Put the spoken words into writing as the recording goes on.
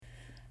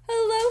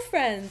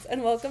friends,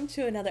 and welcome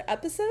to another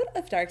episode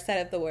of Dark Side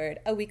of the Word,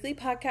 a weekly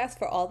podcast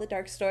for all the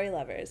dark story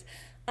lovers.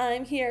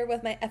 I'm here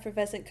with my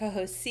effervescent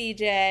co-host,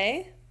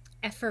 CJ.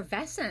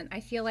 Effervescent. I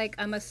feel like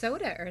I'm a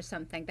soda or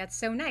something. That's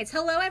so nice.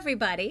 Hello,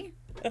 everybody.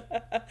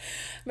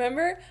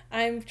 Remember,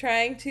 I'm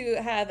trying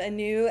to have a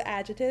new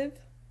adjective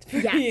for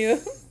Yes. you.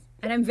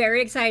 And I'm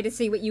very excited to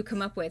see what you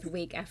come up with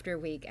week after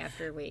week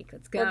after week.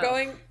 Let's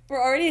go.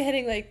 We're already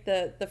hitting like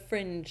the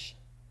fringe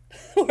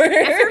words.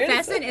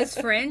 Effervescent is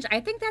fringe. I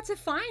think that's a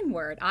fine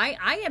word.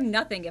 I am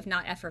nothing if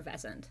not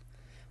effervescent.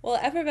 Well,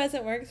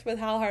 effervescent works with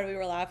how hard we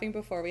were laughing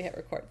before we hit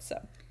record,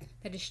 so.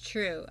 That is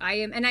true. I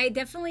am, and I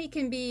definitely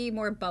can be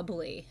more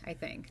bubbly, I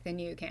think, than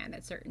you can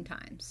at certain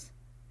times.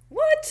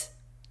 What?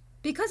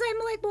 Because I'm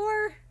like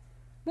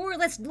more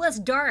less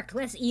dark,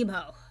 less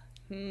emo.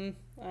 I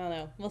don't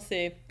know. We'll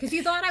see. Because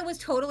you thought I was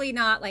totally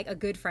not like a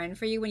good friend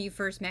for you when you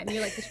first met me.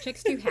 You're like, this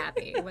chick's too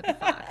happy. What the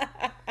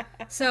fuck?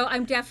 So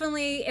I'm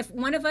definitely, if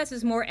one of us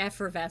is more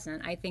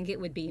effervescent, I think it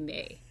would be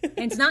me. And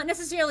it's not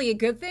necessarily a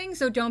good thing,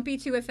 so don't be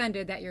too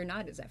offended that you're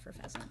not as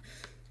effervescent.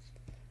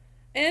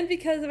 And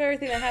because of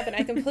everything that happened,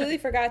 I completely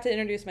forgot to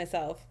introduce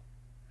myself.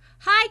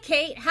 Hi,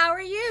 Kate. How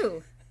are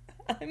you?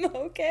 I'm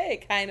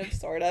okay, kind of,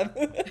 sort of.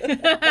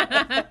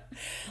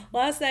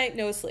 Last night,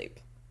 no sleep.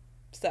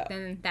 So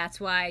Then that's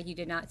why you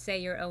did not say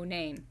your own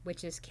name,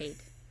 which is Kate.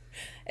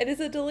 it is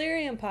a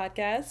delirium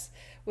podcast,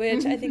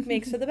 which I think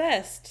makes for the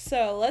best.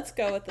 So let's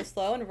go with the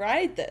flow and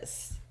ride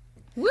this.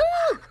 Woo!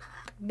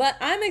 But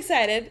I'm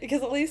excited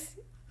because at least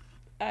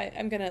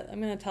I'm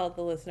gonna tell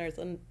the listeners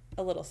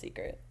a little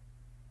secret.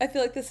 I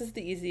feel like this is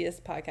the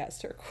easiest podcast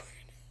to record.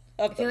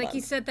 I feel like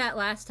you said that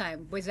last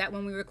time. Was that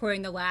when we were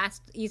recording the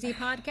last easy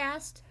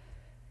podcast?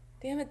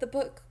 Damn it, the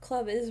book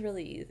club is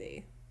really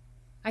easy.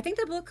 I think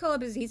the book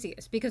club is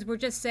easiest because we're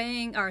just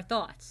saying our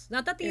thoughts.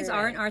 Not that these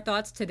aren't our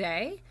thoughts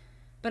today,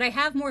 but I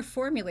have more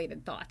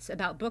formulated thoughts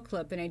about book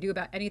club than I do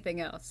about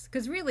anything else.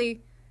 Because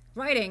really,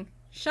 writing,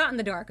 shot in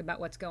the dark about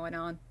what's going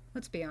on.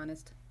 Let's be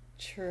honest.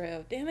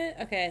 True. Damn it.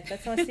 Okay,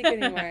 that's not a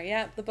secret anymore.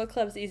 Yeah, the book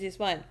club's the easiest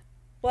one.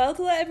 Well,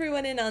 to let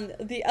everyone in on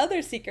the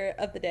other secret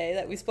of the day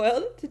that we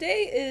spoiled,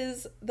 today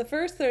is the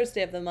first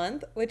Thursday of the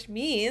month, which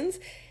means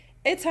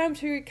it's time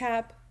to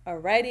recap our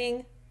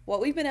writing, what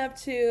we've been up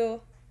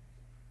to.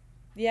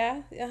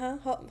 Yeah,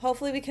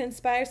 hopefully we can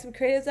inspire some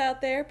creatives out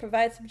there,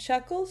 provide some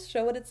chuckles,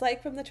 show what it's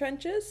like from the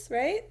trenches,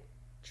 right?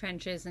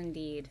 Trenches,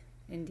 indeed.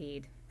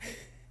 Indeed.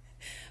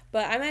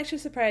 But I'm actually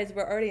surprised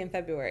we're already in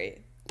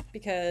February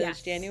because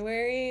Yes.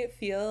 January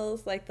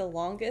feels like the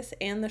longest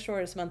and the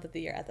shortest month of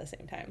the year at the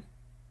same time.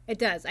 It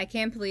does. I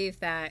can't believe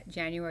that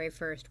January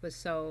 1st was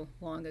so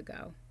long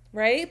ago.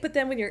 Right? But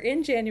then when you're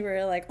in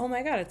January, like, oh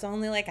my God, it's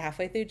only like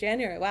halfway through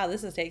January. Wow,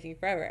 this is taking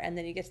forever. And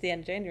then you get to the end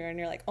of January and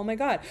you're like, oh my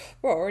God,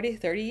 we're already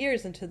 30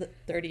 years into the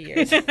 30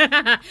 years.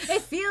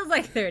 It feels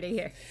like 30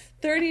 years.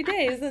 30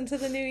 days into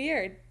the new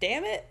year.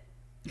 Damn it.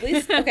 At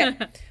least, okay.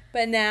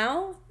 But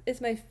now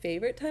is my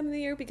favorite time of the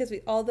year because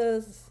all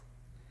those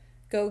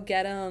go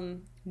get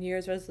 'em New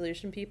Year's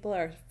resolution people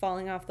are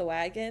falling off the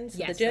wagon. So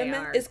Yes, the gym they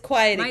are. is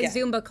quiet My again.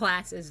 Zumba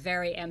class is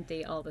very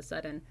empty all of a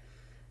sudden.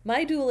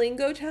 My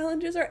Duolingo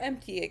challenges are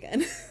empty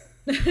again.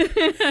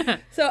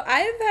 So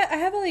I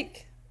have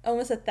like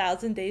almost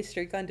 1,000-day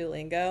streak on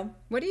Duolingo.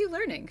 What are you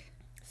learning?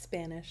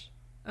 Spanish.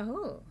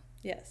 Oh.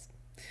 Yes.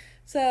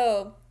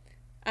 So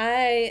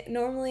I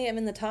normally am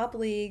in the top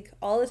league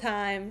all the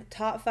time,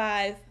 top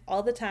 5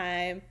 all the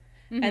time.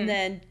 Mm-hmm. And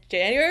then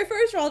January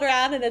 1st rolled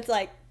around and it's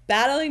like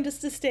battling just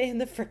to stay in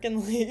the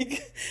frickin'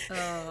 league.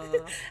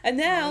 Oh. And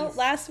now,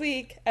 last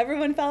week,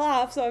 everyone fell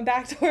off, so I'm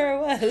back to where I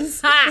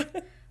was. Ha!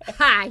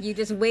 Ha! You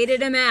just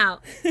waited him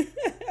out.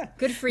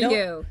 Good for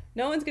you.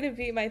 No one's going to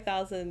beat my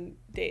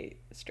 1,000-day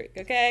streak,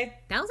 okay?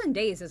 1,000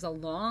 days is a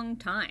long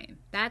time.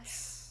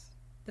 That's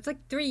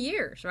like 3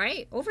 years,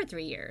 right? Over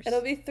 3 years. It'll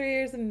be 3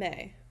 years in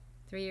May.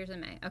 3 years in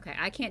May. Okay,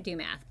 I can't do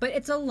math, but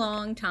it's a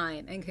long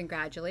time, and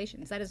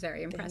congratulations. That is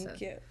very impressive.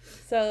 Thank you.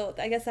 So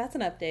I guess that's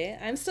an update.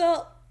 I'm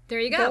still There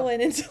you go.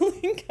 going into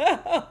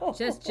Duolingo.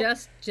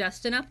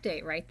 Just an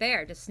update right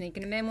there. Just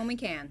sneaking them in when we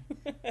can.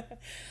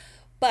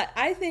 But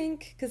I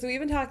think, because we've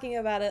been talking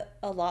about it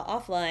a lot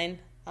offline,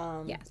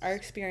 Yes. our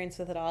experience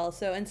with it all.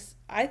 So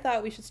I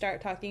thought we should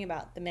start talking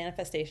about the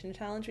manifestation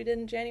challenge we did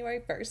in January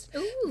 1st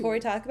Ooh. before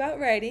we talk about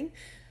writing.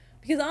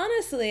 Because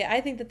honestly,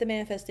 I think that the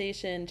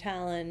manifestation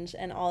challenge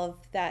and all of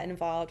that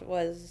involved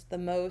was the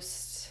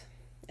most,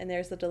 and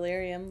there's the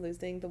delirium,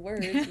 losing the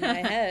words in my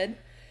head.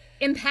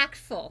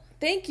 Impactful.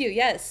 Thank you.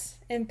 Yes.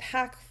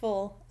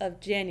 Impactful of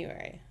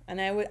January. And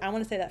I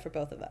want to say that for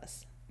both of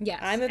us. Yes,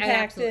 I'm it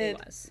absolutely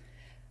impacted. was.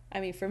 I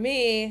mean, for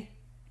me,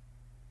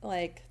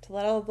 like, to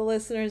let all the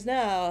listeners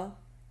know,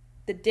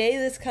 the day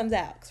this comes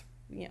out, 'cause,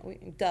 you know,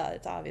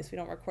 it's obvious we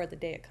don't record the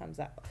day it comes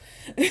out.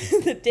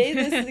 The day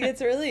this gets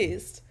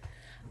released,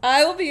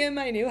 I will be in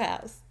my new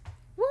house.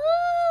 Woo!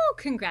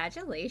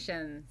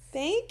 Congratulations.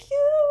 Thank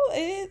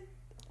you.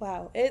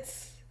 Wow,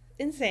 it's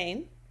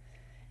insane.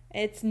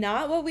 It's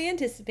not what we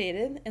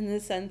anticipated in the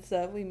sense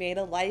of we made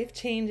a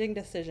life-changing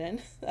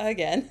decision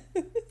again.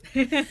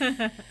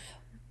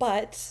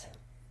 But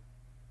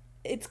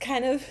it's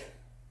kind of,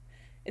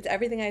 it's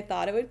everything I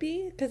thought it would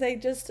be, because I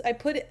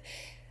put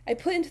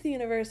into the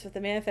universe with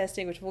the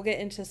manifesting, which we'll get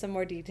into some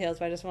more details,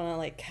 but I just want to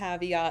like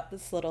caveat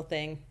this little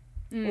thing,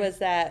 was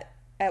that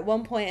at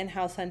one point in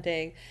house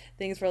hunting,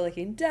 things were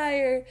looking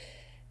dire.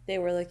 They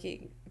were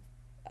looking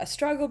a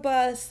struggle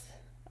bus.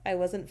 I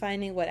wasn't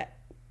finding what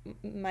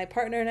my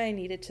partner and I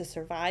needed to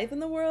survive in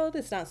the world.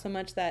 It's not so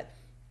much that,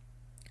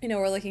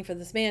 we're looking for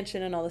this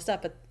mansion and all this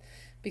stuff, but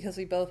because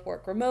we both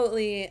work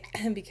remotely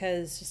and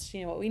because just,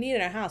 what we need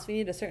in our house, we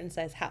need a certain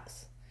size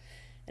house.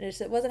 And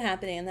it wasn't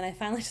happening. And then I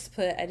finally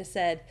I just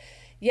said,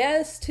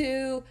 yes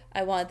to,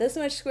 I want this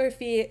much square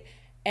feet,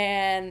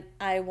 and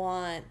I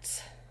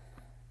want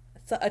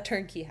a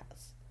turnkey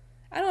house.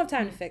 I don't have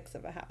time to fix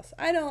up a house.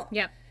 I don't.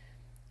 Yeah.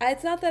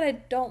 It's not that I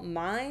don't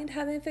mind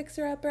having a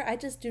fixer-upper. I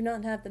just do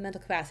not have the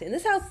mental capacity. And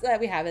this house that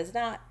we have is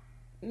not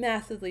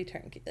massively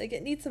turnkey. Like,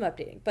 it needs some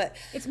updating. But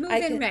it's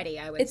move-in ready,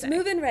 I would say. It's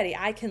move-in ready.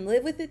 I can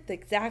live with it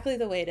exactly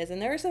the way it is. And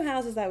there are some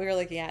houses that we were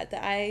looking at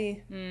that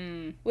I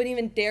wouldn't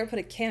even dare put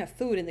a can of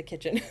food in the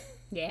kitchen.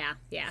 Yeah.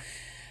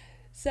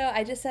 So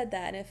I just said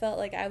that, and it felt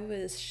like I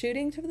was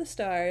shooting to the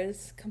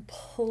stars,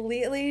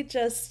 completely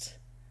just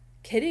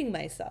kidding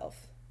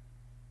myself.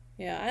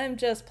 I'm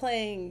just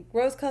playing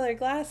rose-colored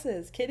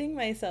glasses, kidding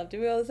myself,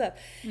 doing all this stuff.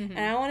 And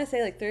I want to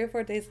say like 3 or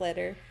 4 days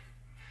later,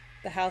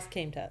 the house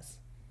came to us.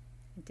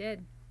 It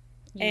did.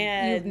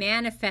 You've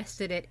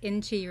manifested it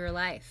into your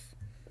life.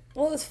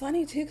 Well, it was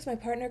funny, too, because my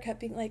partner kept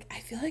being like,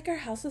 I feel like our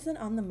house isn't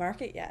on the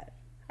market yet.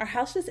 Our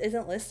house just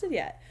isn't listed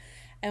yet.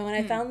 And when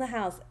I found the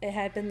house, it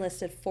had been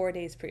listed 4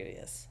 days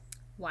previous.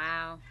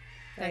 Wow.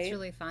 That's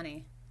really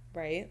funny.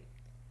 Right?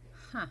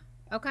 Huh.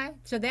 Okay.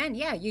 So then,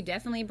 yeah, you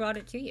definitely brought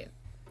it to you.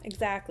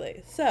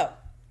 Exactly. So,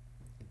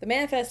 the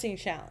manifesting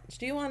challenge.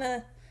 Do you want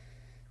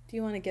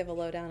to give a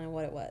lowdown on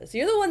what it was?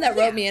 You're the one that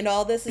wrote me into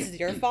all this. This is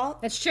your fault.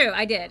 That's true.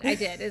 I did.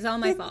 It's all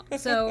my fault.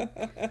 So,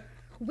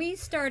 we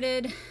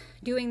started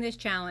doing this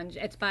challenge.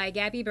 It's by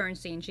Gabby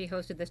Bernstein. She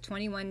hosted this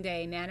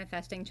 21-day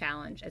manifesting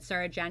challenge. It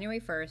started January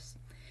 1st.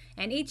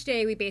 And each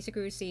day we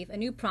basically receive a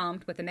new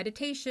prompt with a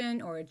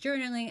meditation or a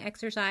journaling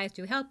exercise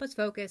to help us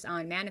focus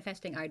on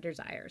manifesting our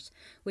desires,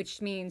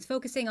 which means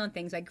focusing on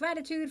things like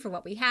gratitude for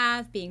what we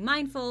have, being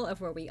mindful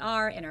of where we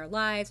are in our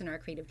lives and our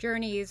creative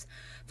journeys,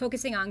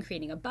 focusing on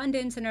creating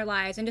abundance in our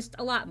lives, and just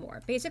a lot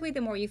more. Basically,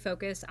 the more you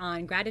focus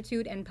on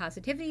gratitude and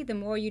positivity, the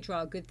more you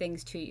draw good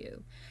things to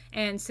you.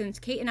 And since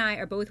Kate and I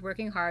are both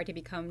working hard to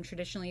become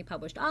traditionally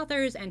published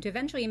authors and to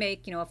eventually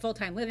make, a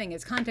full-time living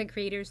as content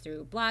creators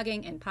through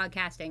blogging and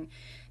podcasting,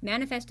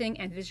 manifesting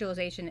and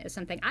visualization is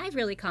something I've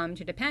really come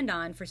to depend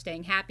on for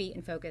staying happy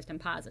and focused and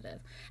positive.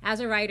 As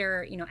a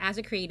writer, as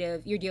a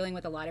creative, you're dealing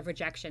with a lot of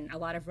rejection, a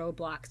lot of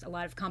roadblocks, a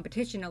lot of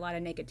competition, a lot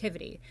of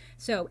negativity.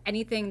 So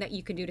anything that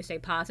you can do to stay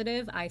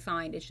positive, I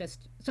find is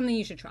just something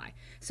you should try.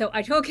 So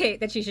I told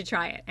Kate that she should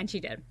try it, and she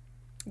did.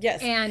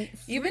 Yes. And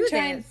you've been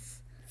trying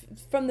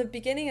from the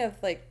beginning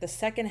of like the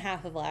second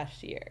half of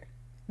last year.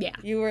 Yeah.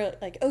 You were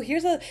like, oh,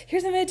 here's a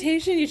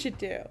meditation you should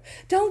do.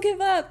 Don't give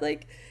up.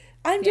 Like,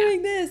 I'm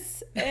doing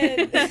this.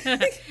 And,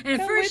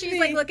 and at first she's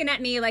like looking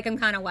at me like I'm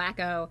kind of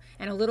wacko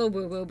and a little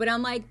woo-woo, but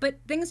I'm like, but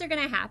things are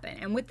going to happen.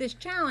 And with this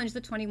challenge, the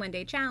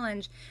 21-day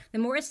challenge, the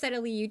more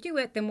steadily you do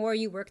it, the more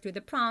you work through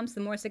the prompts, the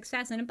more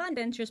success and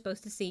abundance you're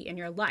supposed to see in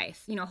your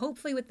life.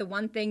 Hopefully with the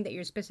one thing that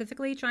you're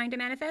specifically trying to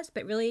manifest,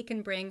 but really it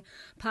can bring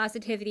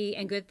positivity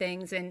and good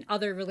things in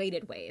other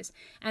related ways.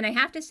 And I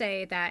have to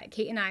say that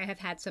Kate and I have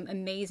had some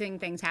amazing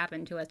things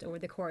happen to us over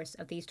the course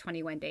of these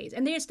 21 days.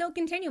 And they are still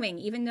continuing,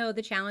 even though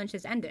the challenge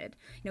has ended.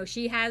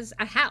 She has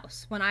a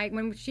house.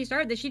 When she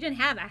started this, she didn't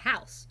have a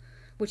house,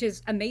 which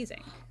is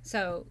amazing.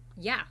 So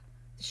yeah,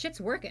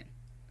 shit's working.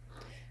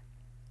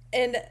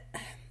 And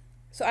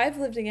so I've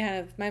lived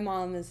in my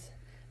mom is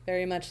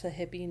very much the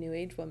hippie new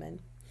age woman.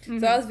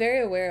 So I was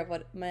very aware of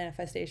what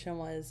manifestation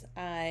was.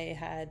 I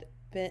had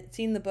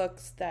seen the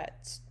books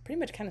that pretty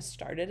much kind of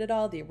started it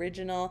all, the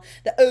original,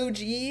 the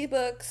OG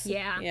books.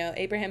 Yeah.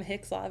 Abraham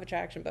Hicks Law of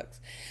Attraction books.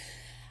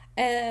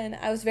 And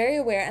I was very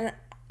aware, and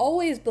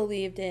always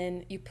believed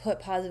in you put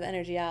positive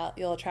energy out,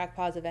 you'll attract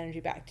positive energy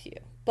back to you.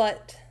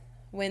 But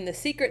when The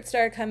Secret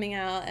started coming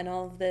out and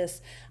all of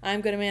this,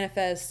 I'm going to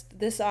manifest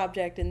this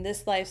object and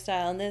this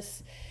lifestyle and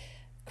this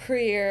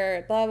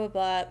career, blah, blah,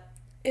 blah,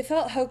 it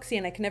felt hoaxy,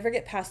 and I could never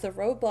get past the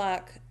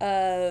roadblock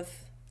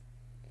of,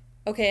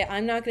 okay,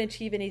 I'm not going to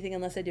achieve anything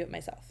unless I do it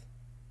myself.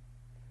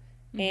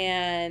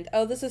 And,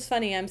 oh, this is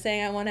funny. I'm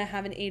saying I want to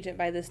have an agent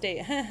by this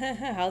date.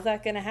 How's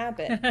that going to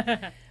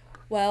happen?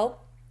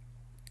 Well,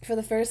 for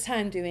the first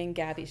time doing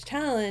Gabby's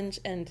challenge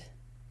and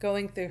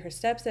going through her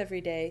steps every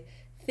day,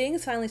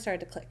 things finally started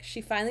to click.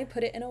 She finally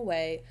put it in a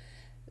way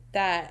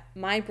that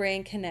my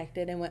brain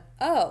connected and went,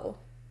 oh,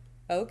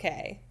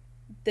 okay,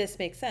 this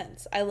makes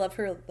sense. I love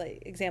her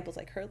examples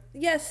like her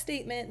yes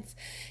statements.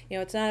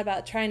 It's not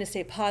about trying to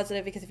stay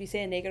positive, because if you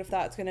say a negative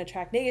thought, it's going to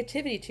attract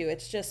negativity to it.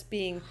 It's just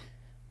being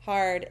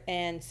hard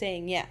and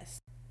saying yes.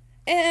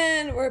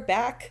 And we're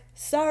back.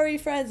 Sorry,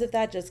 friends, if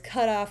that just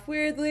cut off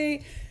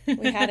weirdly.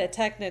 We had a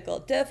technical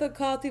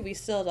difficulty. We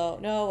still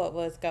don't know what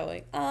was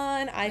going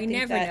on. We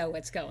never know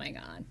what's going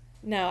on.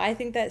 No, I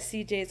think that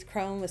CJ's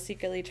Chrome was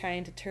secretly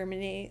trying to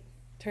relive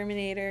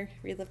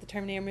the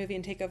Terminator movie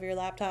and take over your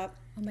laptop.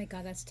 Oh my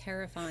God, that's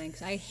terrifying.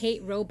 'Cause I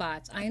hate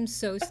robots. I am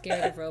so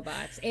scared of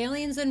robots.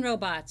 Aliens and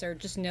robots are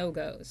just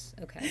no-goes.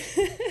 Okay.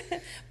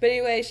 But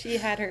anyway, she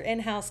had her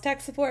in-house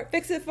tech support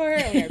fix it for her,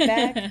 and we're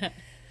back.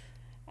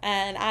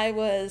 And I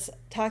was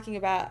talking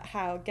about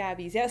how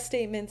Gabby's yes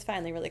statements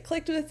finally really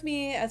clicked with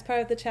me as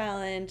part of the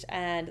challenge.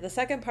 And the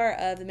second part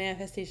of the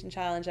manifestation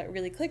challenge that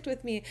really clicked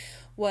with me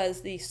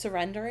was the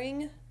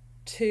surrendering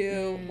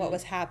to what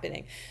was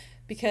happening.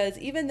 Because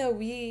even though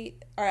we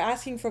are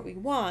asking for what we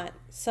want,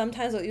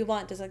 sometimes what we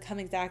want doesn't come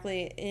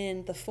exactly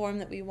in the form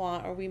that we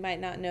want, or we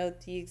might not know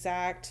the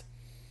exact,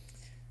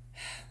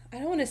 I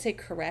don't want to say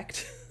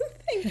correct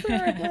thing for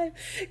our life,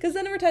 because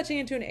then we're touching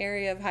into an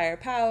area of higher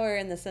power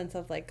in the sense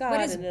of like God.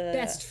 What is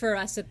best for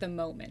us at the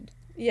moment?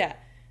 Yeah.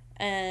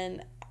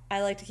 And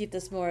I like to keep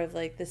this more of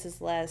like, this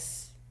is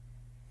less,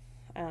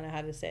 I don't know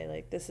how to say,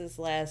 like, this is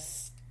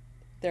less,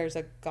 there's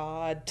a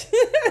God.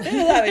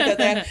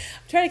 I'm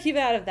trying to keep it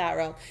out of that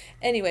realm.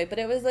 Anyway, but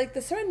it was like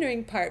the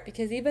surrendering part,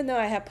 because even though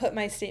I have put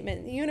my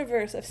statement in the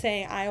universe of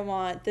saying I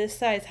want this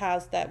size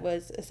house that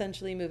was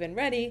essentially move-in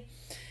ready,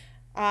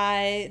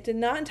 I did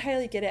not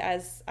entirely get it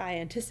as I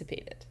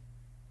anticipated.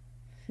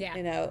 Yeah.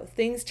 You know,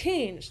 things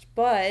changed,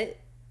 but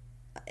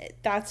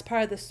that's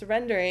part of the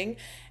surrendering.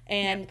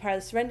 And part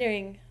of the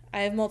surrendering,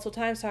 I have multiple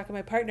times talked to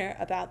my partner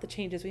about the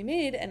changes we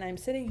made, and I'm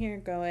sitting here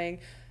going,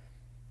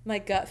 my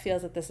gut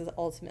feels that this is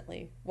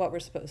ultimately what we're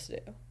supposed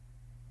to do.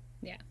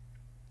 Yeah.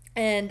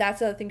 And that's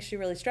the other thing she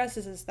really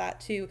stresses, is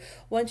that too,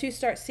 once you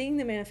start seeing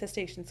the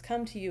manifestations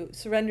come to you,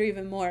 surrender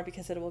even more,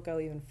 because it will go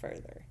even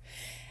further.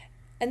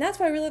 And that's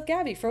why we love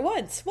Gabby. For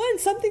once,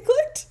 something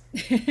clicked.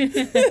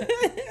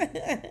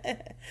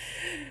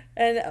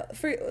 And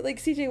for like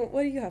CJ,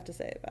 what do you have to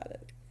say about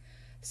it?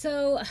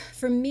 So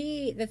for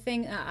me, the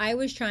thing I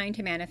was trying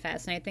to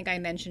manifest, and I think I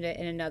mentioned it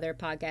in another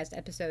podcast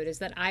episode, is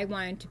that I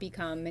wanted to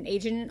become an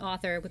agent and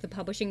author with a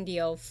publishing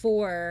deal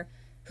for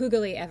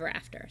Hugely Ever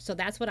After. So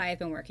that's what I have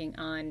been working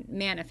on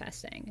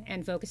manifesting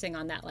and focusing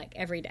on that like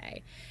every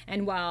day.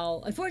 And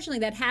while unfortunately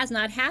that has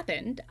not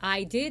happened,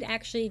 I did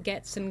actually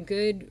get some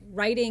good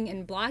writing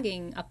and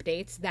blogging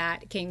updates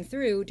that came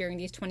through during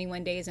these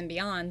 21 days and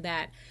beyond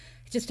that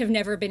just have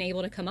never been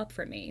able to come up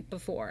for me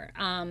before.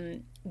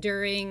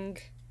 During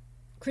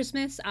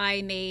Christmas,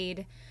 I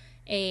made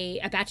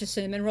a batch of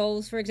cinnamon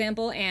rolls, for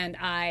example, and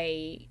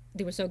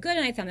they were so good,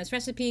 and I found this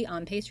recipe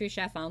on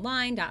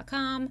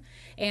pastrychefonline.com,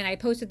 and I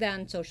posted that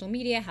on social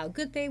media how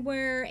good they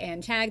were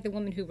and tagged the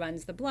woman who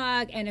runs the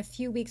blog. And a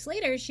few weeks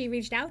later, she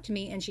reached out to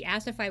me and she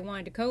asked if I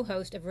wanted to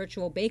co-host a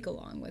virtual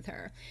bake-along with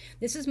her.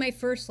 This is my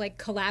first like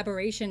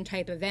collaboration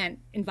type event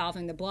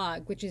involving the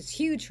blog, which is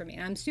huge for me,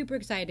 and I'm super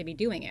excited to be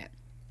doing it.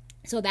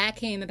 So that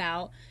came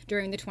about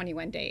during the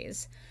 21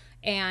 days.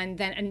 And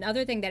then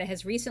another thing that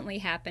has recently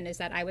happened is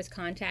that I was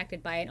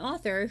contacted by an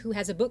author who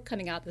has a book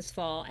coming out this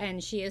fall,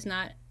 and she has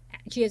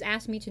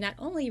asked me to not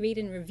only read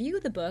and review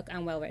the book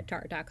on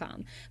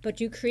wellreadtart.com, but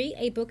to create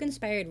a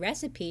book-inspired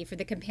recipe for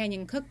the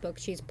companion cookbook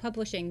she's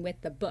publishing with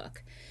the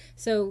book.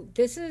 So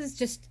this is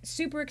just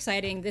super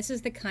exciting. This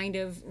is the kind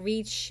of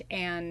reach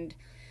and,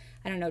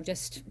 I don't know,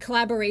 just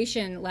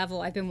collaboration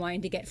level I've been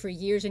wanting to get for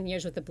years and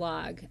years with the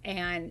blog,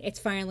 and it's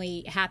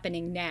finally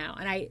happening now.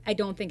 And I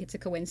don't think it's a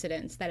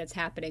coincidence that it's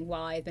happening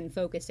while I've been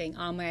focusing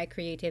on my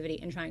creativity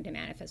and trying to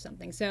manifest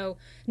something. So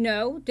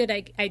no,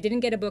 I didn't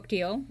get a book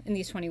deal in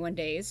these 21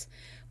 days,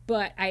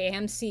 but I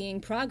am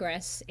seeing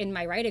progress in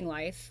my writing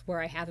life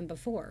where I haven't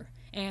before,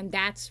 and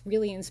that's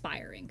really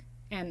inspiring.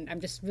 And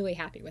I'm just really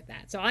happy with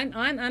that. So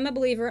I'm a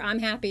believer. I'm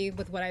happy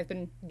with what I've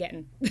been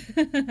getting.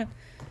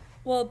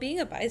 Well, being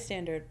a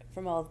bystander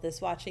from all of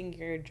this, watching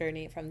your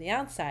journey from the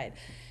outside,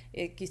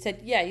 you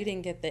said, yeah, you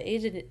didn't get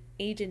the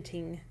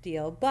agenting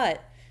deal,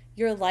 but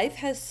your life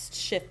has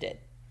shifted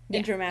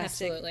in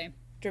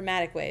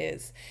dramatic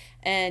ways.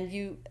 And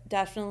you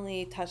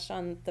definitely touched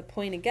on the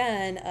point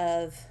again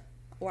of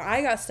where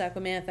I got stuck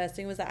with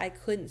manifesting, was that I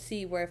couldn't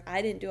see where if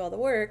I didn't do all the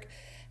work,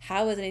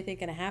 how was anything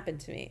going to happen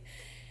to me?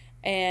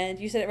 And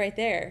you said it right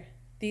there.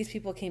 These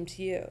people came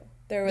to you.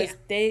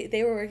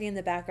 They were working in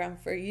the background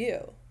for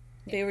you.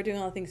 They were doing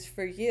all the things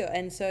for you.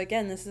 And so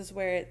again, this is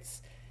where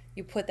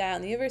you put that out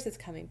in the universe, it's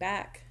coming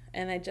back.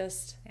 And I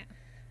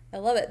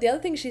love it. The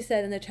other thing she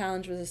said in the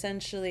challenge was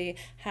essentially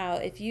how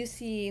if you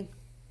see,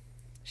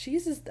 she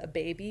uses a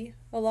baby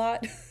a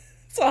lot.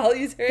 So I'll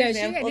use her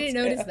example. I didn't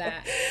notice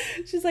that.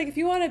 She's like, if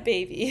you want a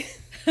baby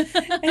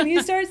and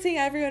you start seeing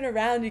everyone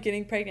around you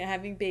getting pregnant,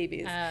 having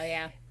babies. Oh,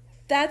 yeah.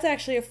 That's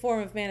actually a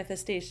form of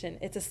manifestation.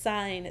 It's a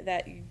sign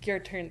that your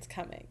turn's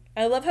coming.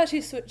 I love how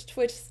she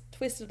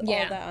twisted all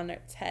that on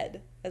its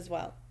head as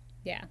well.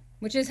 Yeah,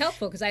 which is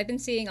helpful because I've been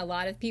seeing a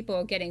lot of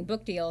people getting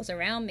book deals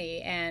around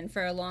me, and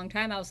for a long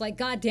time I was like,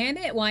 God damn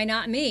it, why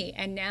not me?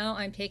 And now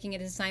I'm taking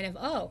it as a sign of,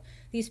 oh,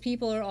 these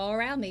people are all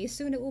around me.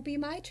 Soon it will be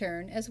my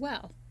turn as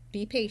well.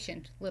 Be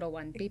patient, little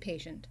one. Be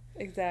patient.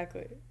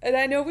 Exactly. And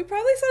I know we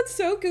probably sound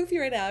so goofy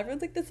right now.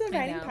 Everyone's like, this is a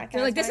writing podcast.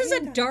 They're like, this is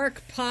a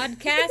dark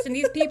podcast, and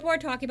these people are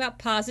talking about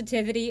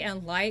positivity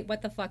and light.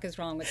 What the fuck is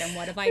wrong with them?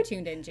 What have I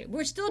tuned into?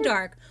 We're still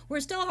dark. We're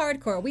still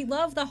hardcore. We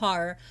love the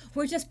horror.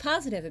 We're just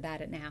positive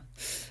about it now.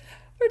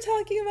 We're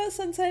talking about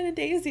sunshine and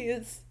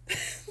daisies.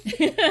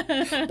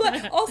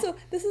 But also,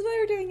 this is why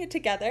we're doing it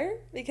together,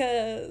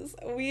 because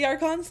we are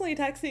constantly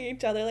texting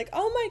each other like,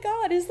 oh my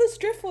god, is this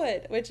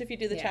driftwood? Which if you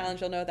do the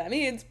challenge, you'll know what that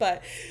means.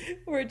 But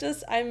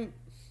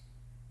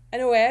in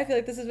a way, I feel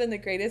like this has been the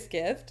greatest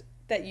gift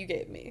that you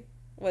gave me,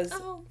 was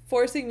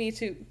forcing me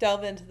to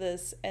delve into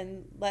this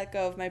and let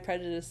go of my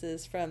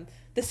prejudices from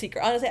The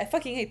Secret. Honestly, I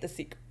fucking hate The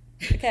Secret.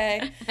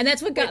 Okay? And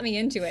that's what got me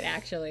into it,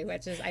 actually,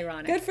 which is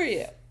ironic. Good for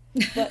you.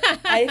 But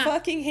I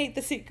fucking hate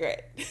The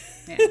Secret.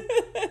 Yeah.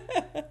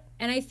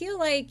 And I feel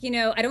like, I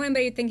don't want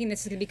anybody thinking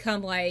this is going to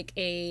become like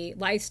a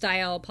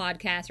lifestyle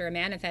podcast or a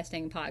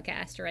manifesting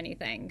podcast or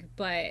anything.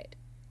 But,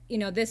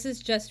 this has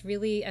just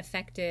really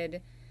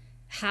affected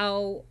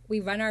how we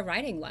run our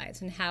writing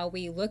lives and how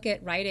we look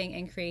at writing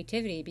and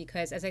creativity.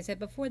 Because, as I said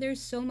before,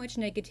 there's so much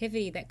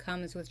negativity that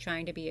comes with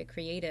trying to be a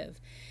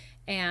creative.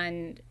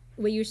 And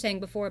what you were saying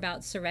before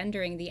about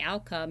surrendering the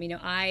outcome,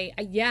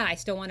 I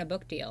still want a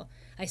book deal.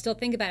 I still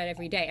think about it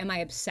every day. Am I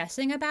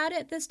obsessing about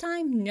it this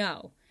time?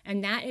 No.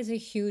 And that is a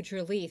huge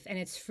relief. And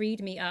it's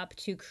freed me up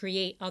to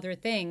create other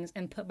things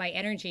and put my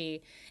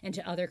energy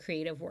into other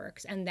creative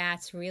works. And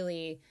that's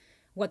really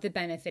what the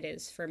benefit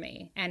is for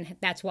me. And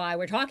that's why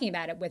we're talking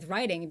about it with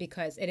writing,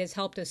 because it has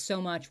helped us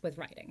so much with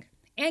writing.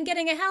 And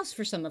getting a house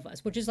for some of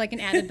us, which is like an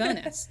added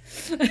bonus.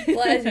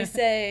 Well, as you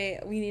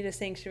say, we need a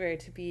sanctuary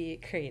to be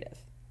creative,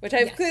 which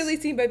I've clearly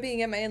seen by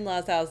being at my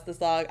in-laws' house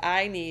this long.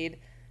 I need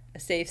a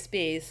safe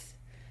space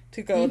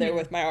to go there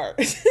with my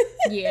art.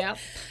 Yeah.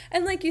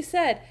 And like you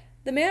said,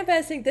 the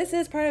manifesting, this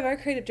is part of our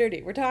creative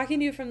journey. We're talking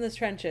to you from the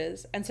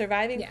trenches and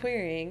surviving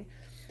queering.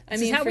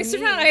 This is how we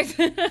survive.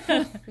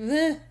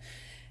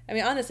 I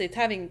mean, honestly, it's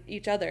having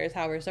each other is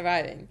how we're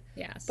surviving.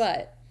 Yes.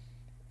 But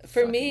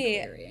for Fucking me,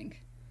 querying.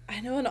 I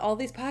know in all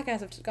these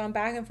podcasts have gone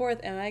back and forth.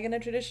 Am I going to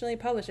traditionally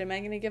publish? Am I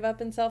going to give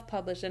up and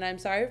self-publish? And I'm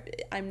sorry,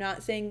 I'm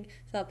not saying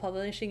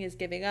self-publishing is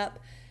giving up.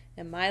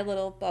 In my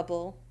little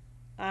bubble,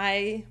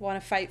 I want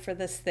to fight for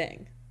this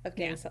thing of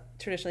getting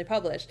traditionally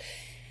published.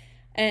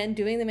 And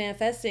doing the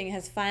manifesting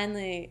has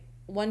finally,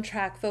 one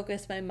track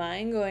focused my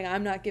mind going,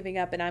 I'm not giving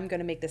up and I'm going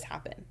to make this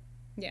happen.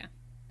 Yeah.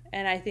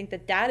 And I think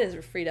that has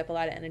freed up a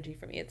lot of energy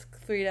for me. It's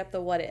freed up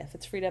the what if.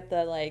 It's freed up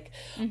the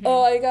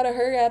oh, I got to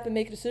hurry up and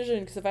make a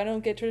decision because if I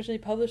don't get traditionally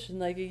published in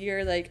like a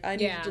year, like I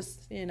need to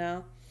just,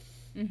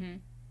 Mm-hmm.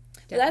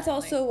 But that's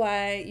also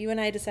why you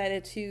and I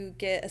decided to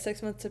get a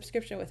 6-month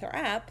subscription with our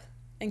app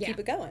and keep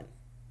it going.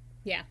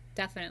 Yeah,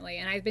 definitely.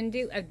 And I've been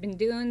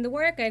doing the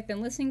work. I've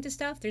been listening to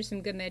stuff. There's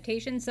some good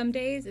meditation. Some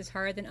days it's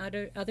harder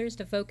than others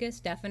to focus,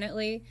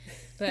 definitely.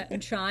 But I'm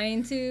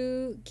trying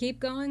to keep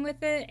going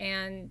with it.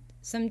 And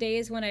some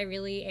days when I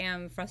really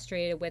am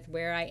frustrated with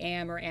where I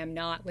am or am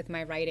not with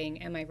my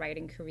writing and my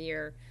writing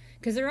career,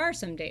 because there are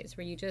some days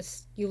where you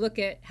look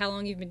at how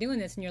long you've been doing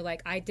this and you're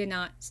like, I did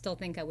not still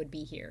think I would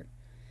be here.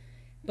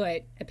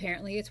 But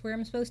apparently it's where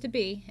I'm supposed to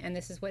be. And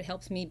this is what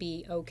helps me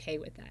be okay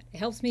with that. It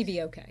helps me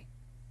be okay.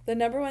 The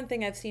number one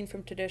thing I've seen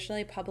from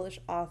traditionally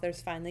published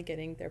authors finally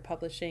getting their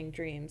publishing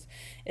dreams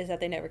is that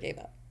they never gave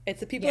up. It's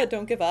the people that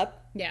don't give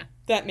up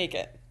that make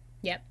it.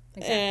 Yep,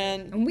 exactly.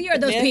 And we are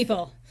those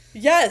people.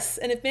 Yes,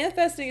 and if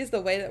manifesting is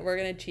the way that we're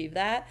going to achieve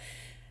that,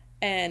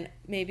 and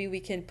maybe we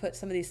can put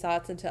some of these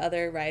thoughts into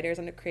other writers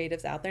and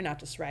creatives out there, not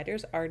just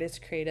writers, artists,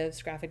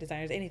 creatives, graphic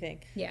designers,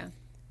 anything. Yeah.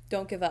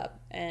 Don't give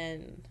up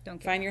and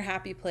find your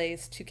happy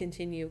place to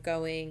continue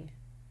going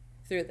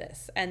through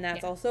this. And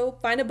that's also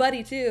find a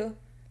buddy too.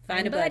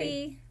 Find a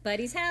buddy.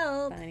 Buddies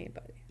help. Find a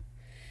buddy.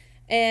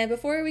 And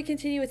before we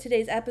continue with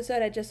today's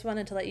episode, I just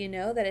wanted to let you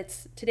know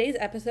that today's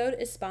episode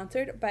is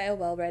sponsored by A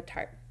Well-Read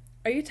Tart.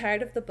 Are you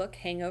tired of the book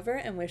Hangover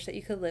and wish that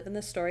you could live in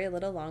the story a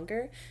little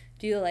longer?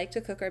 Do you like to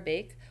cook or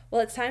bake?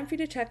 Well, it's time for you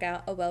to check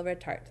out A Well-Read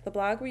Tart, the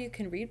blog where you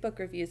can read book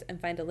reviews and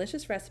find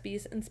delicious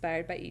recipes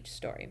inspired by each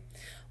story.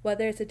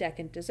 Whether it's a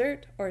decadent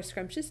dessert or a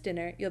scrumptious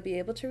dinner, you'll be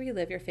able to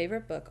relive your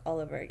favorite book all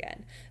over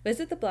again.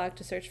 Visit the blog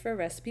to search for a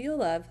recipe you'll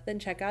love, then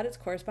check out its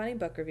corresponding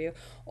book review,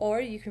 or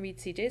you can read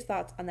CJ's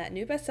thoughts on that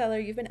new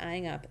bestseller you've been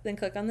eyeing up, then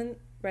click on the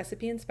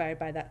recipe inspired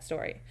by that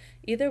story.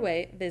 Either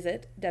way,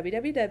 visit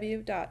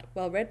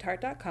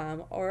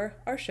www.wellreadtart.com or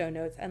our show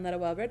notes and let A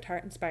Well-Read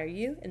Tart inspire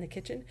you in the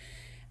kitchen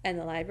and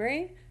the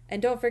library.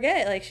 And don't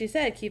forget, like she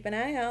said, keep an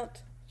eye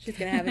out. She's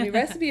going to have a new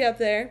recipe up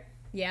there.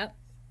 Yep.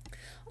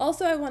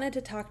 Also, I wanted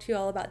to talk to you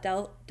all about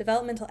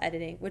developmental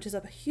editing, which is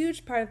a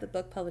huge part of the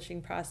book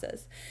publishing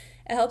process.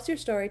 It helps your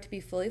story to be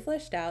fully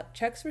fleshed out,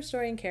 checks for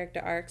story and character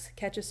arcs,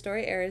 catches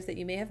story errors that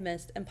you may have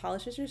missed, and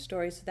polishes your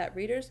story so that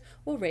readers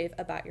will rave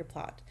about your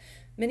plot.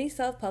 Many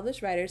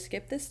self-published writers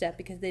skip this step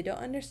because they don't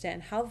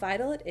understand how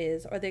vital it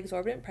is or the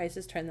exorbitant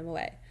prices turn them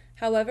away.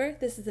 However,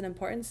 this is an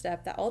important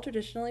step that all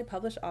traditionally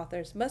published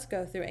authors must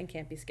go through and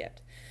can't be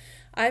skipped.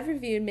 I've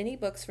reviewed many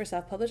books for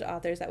self-published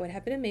authors that would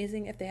have been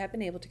amazing if they had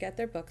been able to get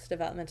their books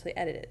developmentally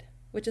edited,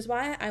 which is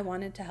why I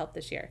wanted to help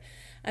this year.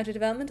 After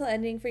developmental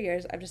editing for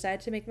years, I've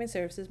decided to make my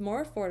services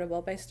more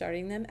affordable by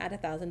starting them at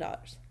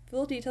 $1,000.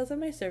 Full details of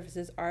my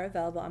services are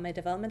available on my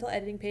developmental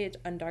editing page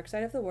on Dark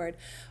Side of the Word,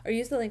 or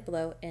use the link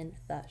below in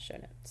the show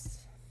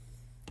notes.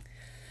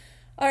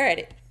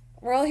 Alrighty,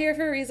 we're all here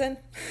for a reason,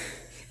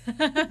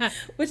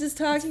 which is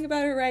talking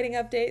about our writing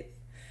update.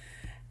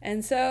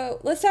 And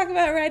so let's talk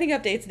about writing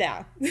updates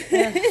now.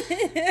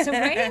 So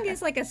writing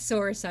is like a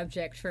sore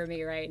subject for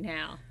me right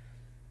now.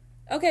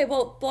 Okay,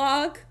 well,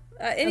 blog,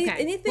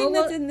 anything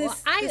that's in this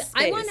space.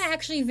 I want to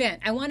actually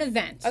vent. I want to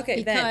vent. Okay,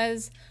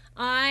 because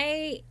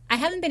I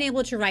haven't been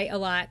able to write a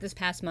lot this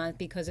past month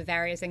because of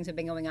various things have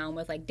been going on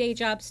with like day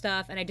job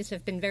stuff, and I just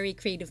have been very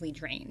creatively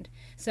drained.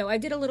 So I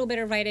did a little bit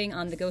of writing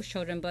on the Ghost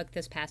Children book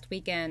this past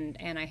weekend,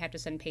 and I had to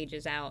send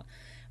pages out.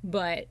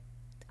 But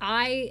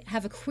I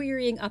have a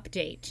querying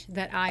update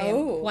that I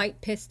am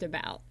quite pissed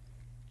about.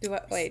 Do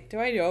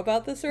I know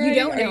about this already? You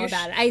don't know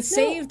about it. I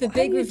saved the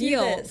big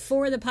reveal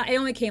for the pod. It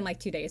only came like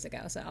 2 days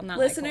ago, so I'm not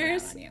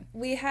Listeners, like, on you.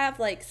 We have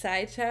like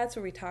side chats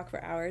where we talk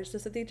for hours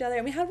just with each other,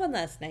 and we had one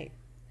last night.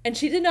 And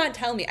she did not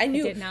tell me. I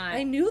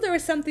knew there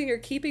was something you're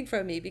keeping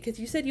from me because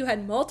you said you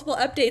had multiple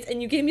updates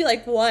and you gave me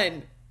like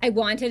one. I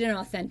wanted an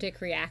authentic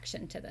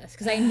reaction to this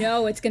because I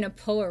know it's going to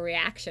pull a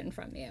reaction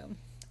from you.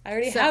 I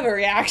already have a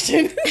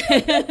reaction.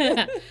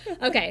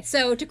 Okay,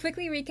 so to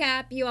quickly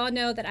recap, you all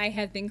know that I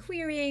have been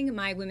querying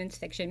my women's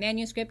fiction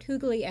manuscript,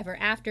 Hoogly Ever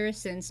After,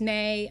 since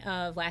May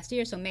of last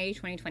year, so May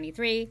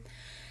 2023.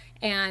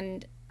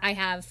 And I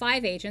have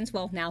 5 agents,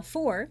 well, now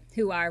 4,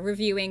 who are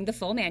reviewing the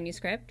full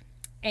manuscript.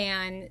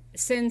 And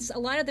since a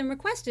lot of them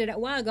requested it a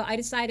while ago, I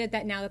decided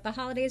that now that the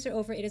holidays are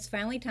over, it is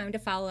finally time to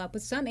follow up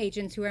with some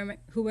agents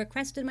who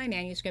requested my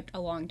manuscript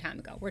a long time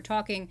ago. We're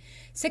talking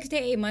 6 to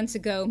 8 months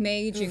ago,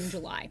 May, June,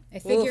 July. I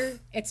figure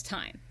it's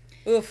time.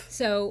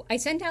 So I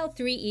sent out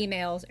 3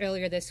 emails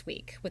earlier this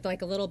week with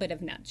like a little bit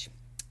of nudge.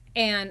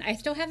 And I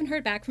still haven't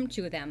heard back from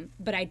 2 of them,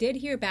 but I did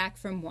hear back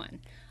from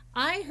 1.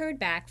 I heard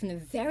back from the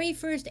very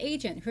first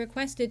agent who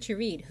requested to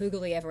read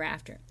Hoogly Ever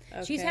After.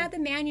 Okay. She's had the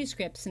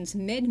manuscript since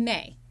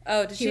mid-May.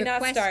 Oh, did she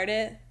not start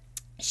it?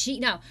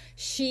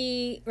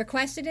 She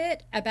requested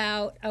it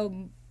about a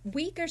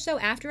week or so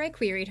after I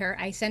queried her.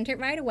 I sent it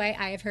right away.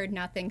 I have heard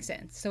nothing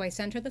since. So I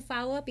sent her the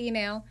follow-up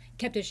email,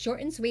 kept it short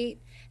and sweet.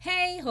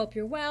 Hey, hope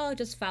you're well.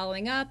 Just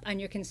following up on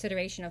your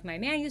consideration of my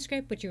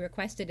manuscript, which you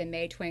requested in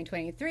May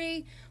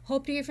 2023.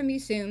 Hope to hear from you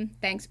soon.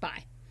 Thanks,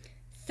 bye.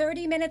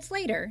 30 minutes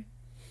later,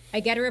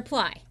 I get a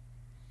reply.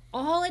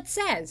 All it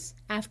says,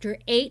 after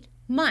 8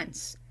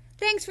 months,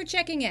 thanks for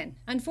checking in.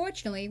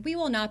 Unfortunately, we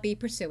will not be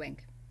pursuing.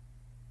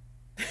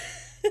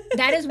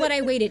 That is what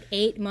I waited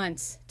 8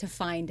 months to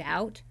find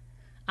out.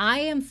 I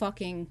am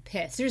fucking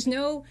pissed. There's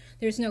no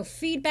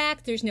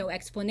feedback. There's no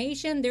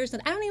explanation. I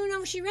don't even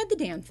know if she read the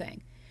damn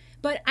thing.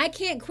 But I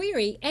can't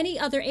query any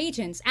other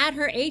agents at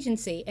her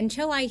agency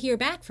until I hear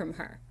back from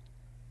her.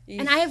 Eesh.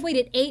 And I have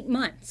waited 8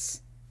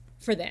 months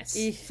for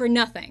this, for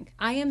nothing.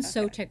 I am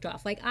so ticked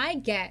off. Like, I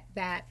get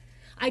that.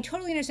 I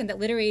totally understand that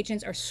literary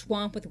agents are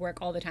swamped with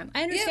work all the time.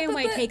 I understand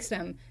why it takes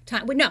them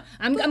time. But no,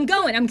 I'm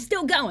going. I'm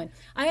still going.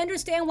 I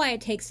understand why it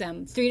takes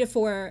them 3 to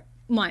 4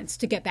 months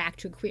to get back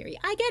to a query.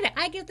 I get it.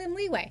 I give them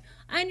leeway.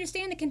 I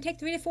understand it can take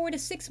 3 to 4 to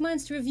 6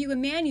 months to review a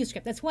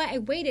manuscript. That's why I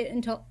waited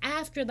until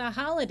after the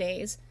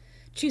holidays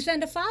to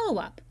send a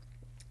follow-up.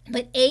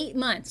 But 8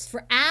 months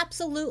for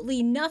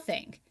absolutely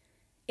nothing.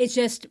 It's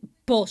just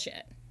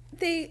bullshit.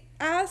 They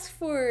ask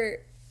for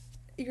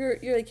your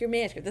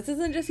manuscript. This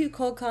isn't just you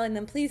cold calling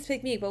them, please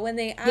pick me. But when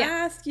they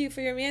ask you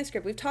for your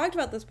manuscript, we've talked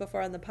about this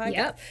before on the podcast.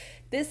 Yep.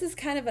 This is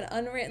kind of an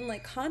unwritten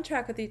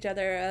contract with each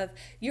other of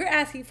you're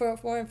asking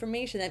for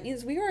information. That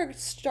means we are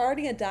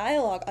starting a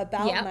dialogue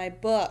about my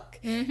book.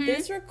 Mm-hmm.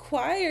 This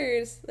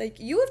requires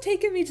you have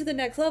taken me to the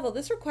next level.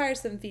 This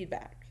requires some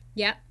feedback.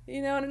 Yeah.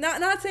 You know, and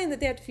I'm not saying that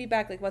they have to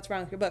feedback what's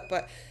wrong with your book,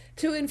 but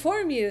to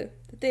inform you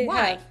that they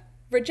have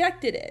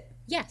rejected it.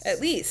 Yes.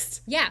 At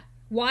least. Yeah.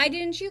 Why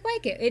didn't you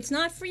like it? It's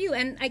not for you.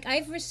 And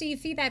I've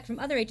received feedback from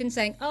other agents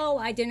saying, oh,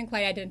 I didn't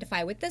quite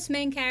identify with this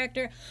main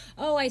character.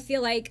 Oh, I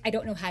feel like I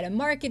don't know how to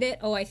market it.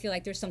 Oh, I feel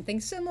like there's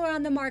something similar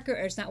on the market,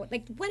 or it's not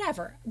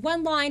whatever.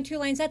 1 line, 2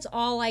 lines, that's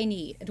all I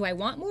need. Do I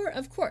want more?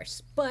 Of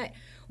course. But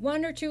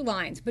 1 or 2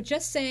 lines. But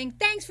just saying,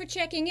 thanks for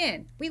checking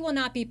in. We will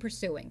not be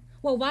pursuing.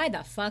 Well, why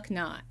the fuck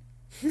not?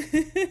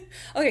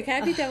 Okay,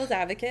 can I be devil's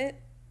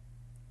advocate?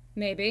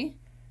 Maybe.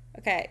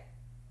 Okay.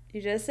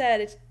 You just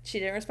said she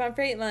didn't respond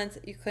for 8 months.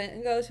 You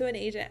couldn't go to an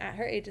agent at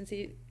her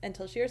agency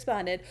until she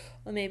responded.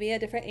 Well, maybe a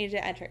different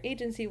agent at her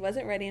agency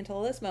wasn't ready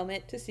until this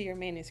moment to see your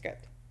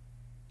manuscript.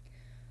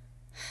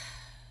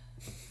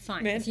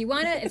 Fine. Man. If you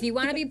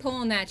wanna be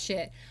pulling that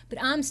shit, but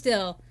I'm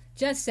still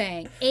just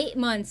saying 8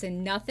 months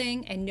and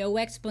nothing and no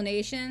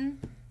explanation.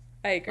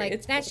 I agree.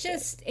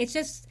 It's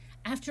just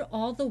after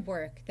all the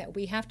work that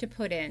we have to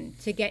put in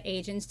to get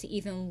agents to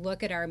even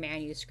look at our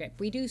manuscript.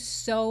 We do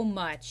so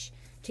much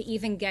to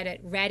even get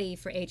it ready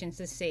for agents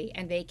to see,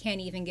 and they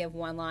can't even give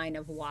 1 line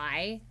of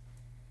why.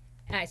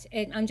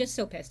 I'm just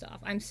so pissed off.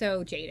 I'm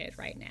so jaded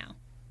right now.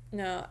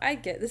 No, I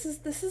get this is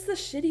the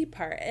shitty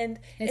part, and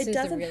This it is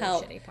doesn't the really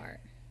help shitty part.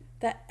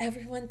 that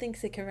everyone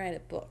thinks they can write a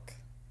book.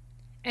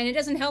 And it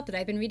doesn't help that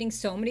I've been reading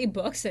so many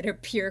books that are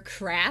pure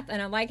crap,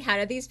 and I'm like, how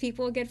do these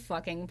people get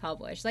fucking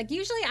published? Like,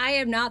 usually I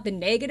am not the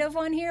negative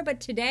one here, but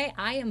today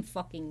I am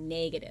fucking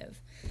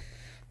negative.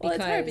 Well,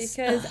 it's hard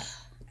because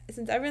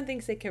since everyone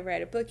thinks they can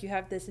write a book, you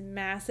have this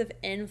massive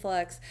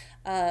influx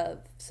of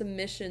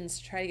submissions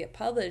to try to get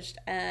published,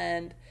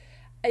 and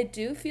I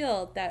do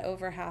feel that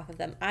over half of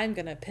them, I'm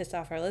going to piss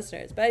off our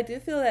listeners, but I do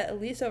feel that at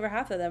least over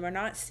half of them are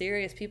not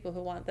serious people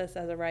who want this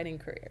as a writing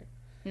career.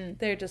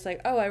 They're just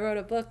like, oh, I wrote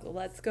a book,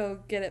 let's go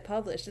get it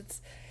published.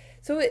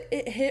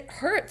 It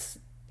hurts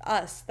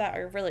us that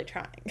are really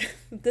trying.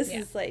 This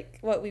is like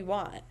what we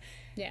want.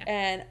 Yeah.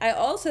 And I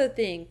also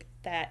think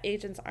that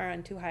agents are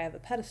on too high of a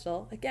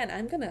pedestal. Again,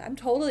 I'm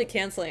totally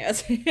canceling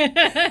us.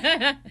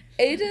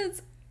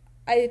 Agents,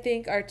 I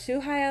think, are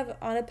too high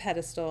on a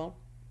pedestal.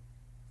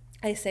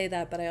 I say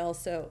that, but I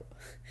also,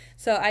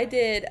 so I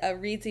did a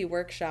Readsy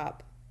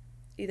workshop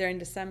either in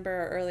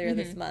December or earlier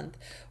this month,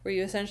 where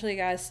you essentially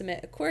got to submit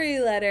a query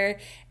letter,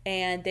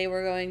 and they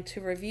were going to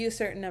review a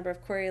certain number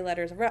of query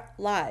letters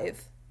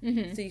live.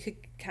 So you could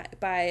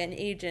buy an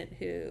agent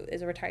who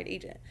is a retired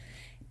agent.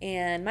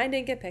 And mine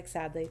didn't get picked,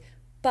 sadly,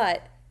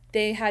 but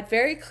they had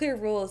very clear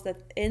rules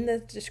that in the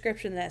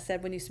description that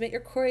said, when you submit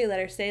your query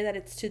letter, say that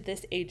it's to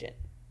this agent.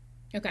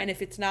 Okay. And if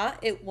it's not,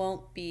 it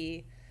won't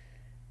be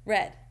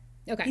read.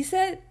 Okay. He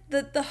said,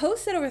 the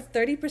host said over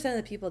 30% of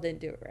the people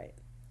didn't do it right.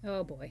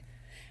 Oh, boy.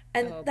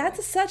 And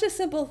that's such a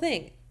simple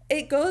thing.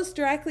 It goes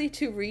directly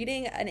to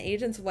reading an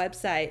agent's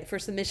website for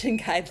submission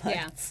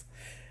guidelines.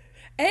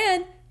 Yeah.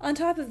 And on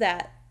top of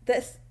that,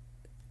 the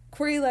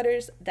query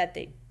letters that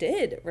they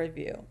did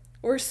review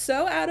were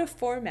so out of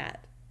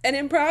format and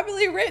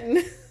improperly written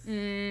that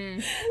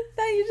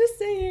you just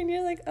sit here and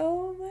you're like,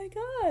 oh my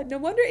God, no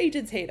wonder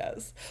agents hate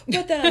us.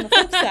 But then on the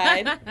flip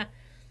side,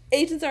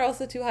 agents are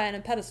also too high on a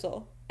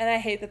pedestal. And I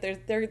hate that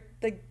they're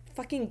the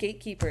fucking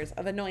gatekeepers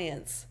of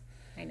annoyance.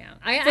 I know.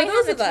 For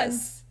those of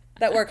us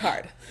that work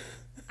hard.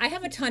 I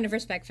have a ton of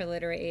respect for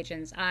literary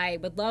agents. I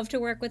would love to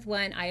work with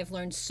one. I have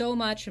learned so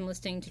much from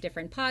listening to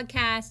different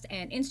podcasts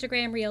and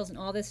Instagram reels and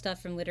all this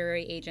stuff from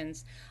literary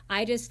agents.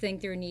 I just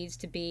think there needs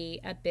to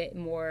be a bit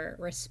more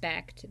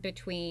respect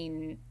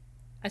between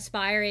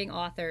aspiring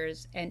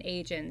authors and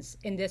agents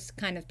in this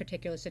kind of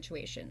particular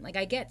situation. Like,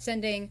 I get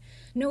sending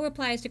no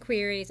replies to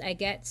queries, I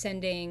get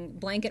sending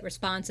blanket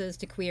responses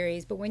to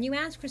queries, but when you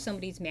ask for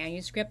somebody's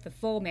manuscript, the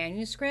full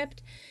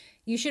manuscript,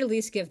 you should at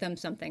least give them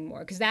something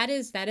more, because that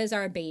is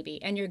our baby,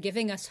 and you're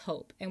giving us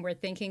hope, and we're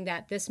thinking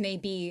that this may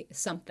be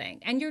something,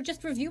 and you're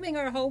just reviewing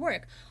our whole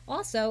work.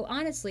 Also,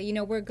 honestly,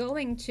 we're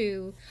going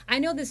to, I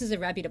know this is a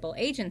reputable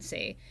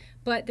agency,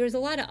 but there's a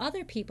lot of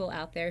other people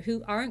out there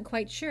who aren't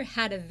quite sure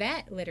how to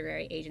vet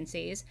literary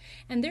agencies,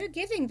 and they're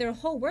giving their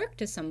whole work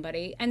to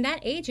somebody, and that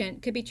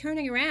agent could be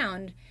turning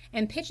around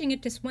and pitching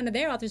it to one of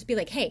their authors, be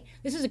like, hey,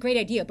 this is a great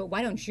idea, but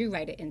why don't you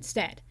write it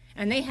instead?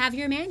 And they have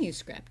your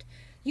manuscript.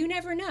 You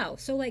never know.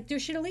 So, there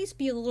should at least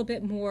be a little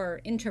bit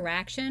more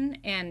interaction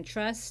and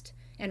trust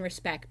and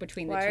respect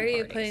between the two parties. Why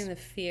are you putting the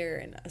fear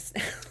in us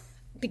now?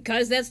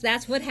 Because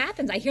that's what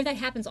happens. I hear that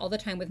happens all the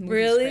time with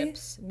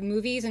scripts.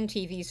 Movies and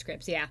TV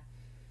scripts, yeah.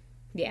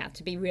 Yeah,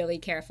 to be really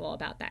careful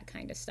about that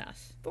kind of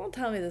stuff. Don't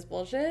tell me this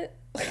bullshit.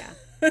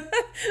 Yeah.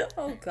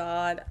 Oh,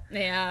 God.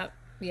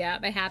 Yeah,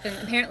 it happens.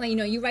 Apparently,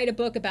 you write a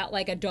book about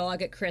a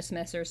dog at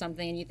Christmas or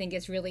something, and you think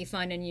it's really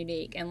fun and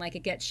unique, and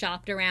it gets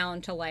shopped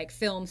around to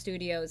film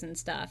studios and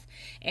stuff,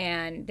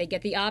 and they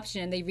get the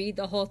option and they read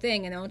the whole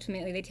thing, and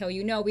ultimately they tell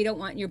you, no, we don't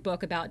want your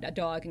book about a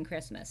dog and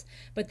Christmas.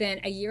 But then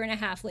a year and a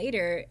half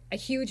later, a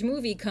huge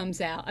movie comes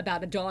out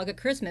about a dog at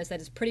Christmas that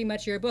is pretty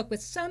much your book,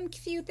 with some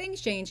few things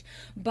changed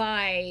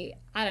by,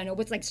 I don't know,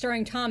 what's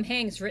starring Tom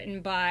Hanks,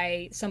 written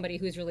by somebody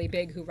who's really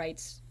big who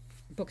writes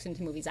books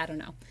into movies. I don't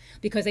know,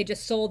 because they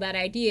just sold that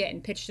idea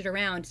and pitched it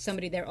around to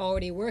somebody they're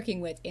already working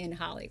with in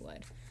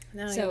Hollywood.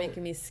 Now you're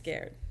making me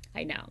scared.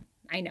 I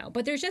know,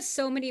 but there's just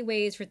so many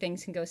ways for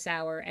things can go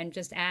sour, and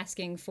just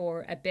asking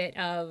for a bit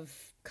of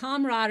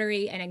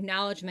camaraderie and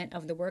acknowledgement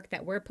of the work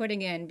that we're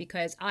putting in,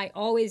 because I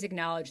always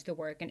acknowledge the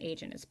work an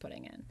agent is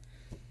putting in.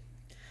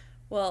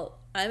 Well,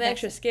 I'm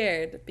extra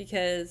scared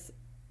because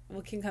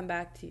we can come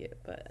back to you,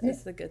 but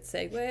this is a good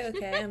segue.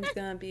 Okay, I'm just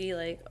gonna be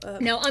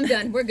no, I'm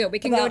done. We're good. We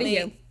can go to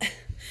you.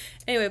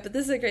 Anyway, but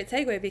this is a great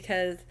segue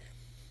because,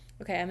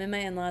 okay, I'm in my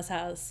in-laws'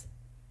 house.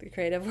 The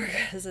creative work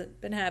hasn't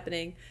been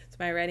happening, so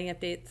my writing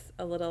update's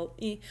a little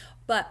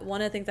But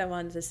one of the things I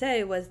wanted to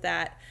say was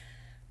that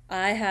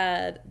I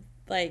had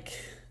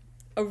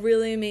a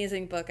really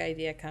amazing book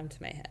idea come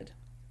to my head.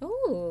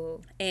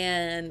 Ooh.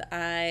 And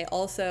I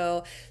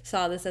also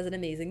saw this as an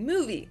amazing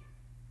movie.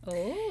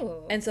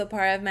 Oh. And so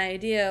part of my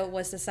idea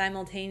was to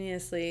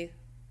simultaneously,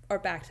 or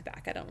back to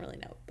back, I don't really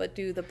know, but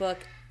do the book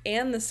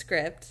and the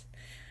script,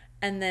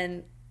 and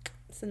then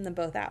send them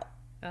both out.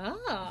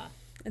 Ah.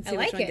 And see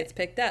which one gets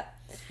picked up.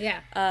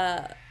 Yeah.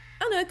 I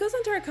don't know, it goes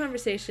into our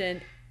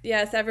conversation.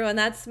 Yes, everyone,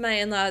 that's my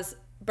in-laws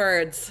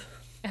Birds.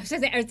 I was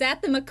gonna say, is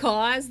that the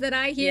macaws that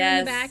I hear in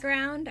Yes. the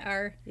background?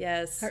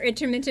 Yes. Our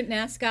intermittent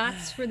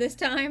mascots for this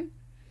time?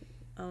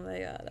 Oh my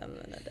God, I'm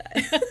gonna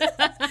die.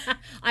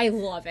 I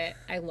love it.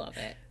 I love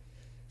it.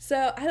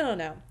 So, I don't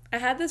know. I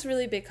had this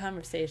really big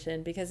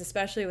conversation because,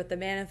 especially with the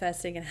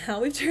manifesting and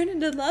how we've turned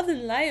into love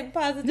and light and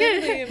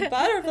positivity and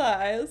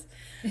butterflies.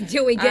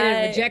 Until we get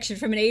a rejection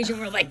from an agent,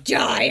 we're like,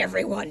 die,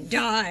 everyone,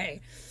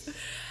 die.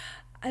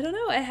 I don't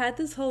know. I had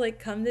this whole like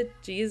come to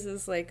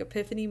Jesus like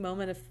epiphany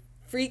moment of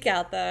freak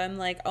out that I'm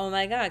like, oh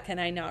my God, can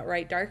I not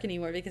write dark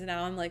anymore? Because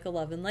now I'm like a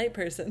love and light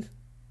person.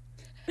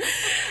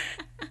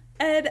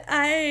 And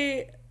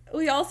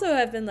we also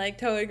have been like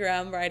toeing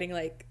around writing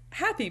like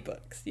happy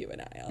books, you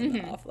and I on the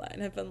offline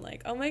have been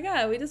like, oh my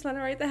God, we just want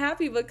to write the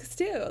happy books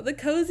too. The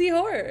cozy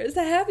horrors,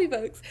 the happy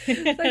books. So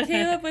I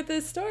came up with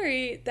this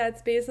story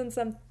that's based on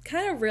some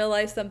kind of real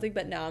life something,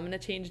 but now I'm going to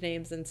change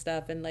names and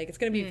stuff. And like, it's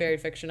going to be very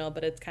fictional,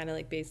 but it's kind of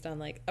like based on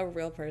like a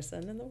real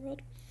person in the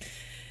world.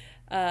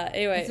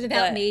 Anyway. If it's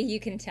about me, you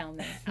can tell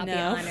me. I'll be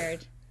No.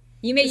 honored.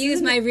 You may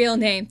use my real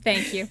name.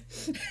 Thank you.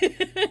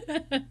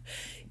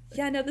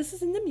 Yeah, no, this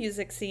is in the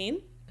music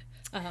scene.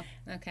 Oh,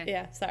 okay.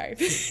 Yeah, sorry.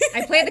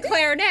 I play the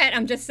clarinet.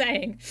 I'm just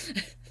saying.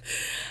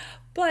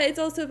 But it's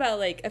also about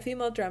like a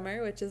female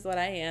drummer, which is what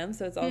I am.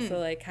 So it's also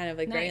like kind of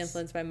like very Nice.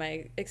 influenced by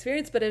my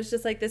experience. But it was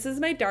just like, this is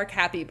my dark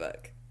happy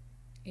book.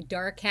 A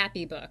dark,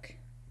 happy book.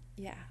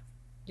 Yeah.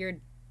 You're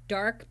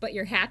dark, but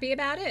you're happy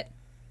about it?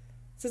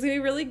 So it's gonna be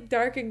really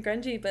dark and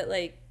grungy, but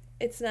like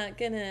it's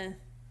gonna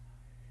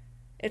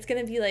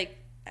be like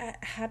a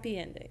happy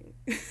ending.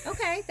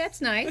 Okay,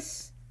 that's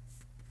nice.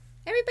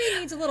 Everybody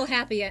needs a little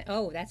happy.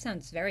 Oh, that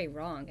sounds very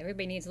wrong.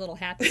 Everybody needs a little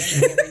happy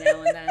ending every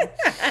now and then.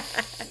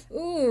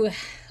 Ooh,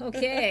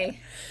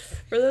 okay.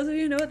 For those of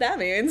you who know what that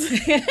means.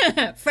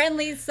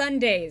 Friendly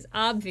Sundays,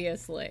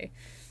 obviously.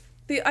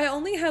 I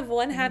only have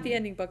one happy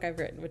ending book I've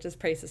written, which is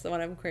Praces, the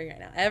one I'm querying right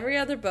now. Every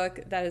other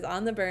book that is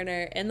on the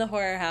burner in the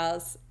horror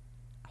house,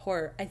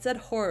 I said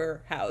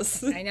horror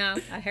house. I know,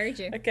 I heard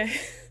you. Okay.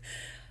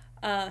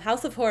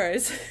 House of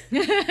Horrors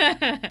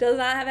does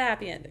not have a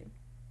happy ending.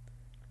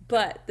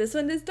 But this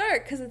one is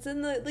dark because it's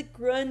in the like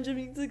grunge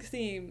music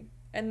scene.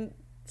 And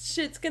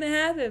shit's gonna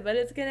happen, but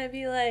it's gonna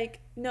be like,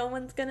 no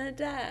one's gonna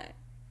die.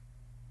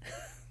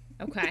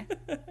 Okay.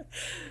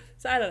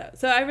 So I don't know.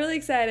 So I'm really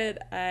excited.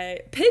 I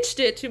pitched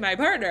it to my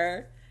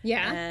partner.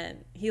 Yeah.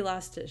 And he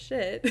lost his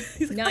shit.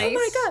 He's like, Nice. oh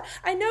my God,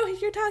 I know who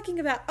you're talking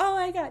about. Oh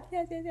my God.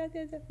 Yes.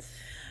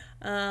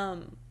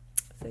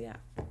 So yeah.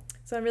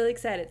 So I'm really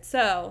excited.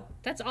 So,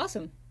 That's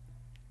awesome.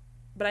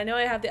 but I know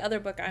I have the other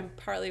book I'm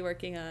partly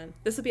working on.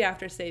 This will be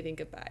after Saving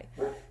Goodbye.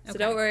 So Okay.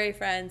 don't worry,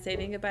 friends.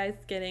 Saving Goodbye is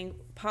getting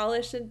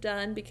polished and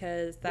done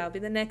because that'll be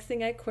the next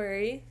thing I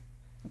query.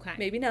 Okay.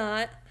 Maybe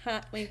not.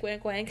 Ha, wink,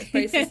 wink, wink.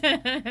 Braces.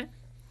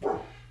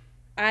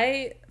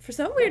 I, for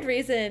some weird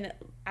reason,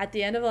 at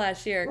the end of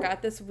last year,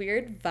 got this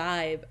weird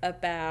vibe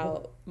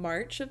about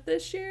March of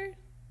this year.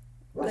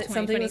 That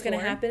something was going to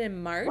 2024? happen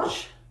in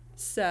March.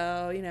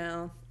 So, you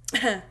know,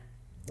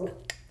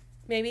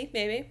 maybe,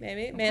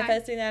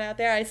 manifesting that out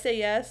there. I say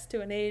yes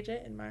to an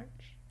agent in March.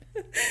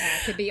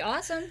 That could be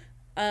awesome.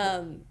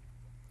 But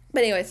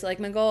anyway, so like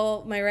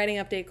my writing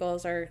update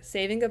goals are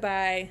Saving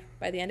Goodbye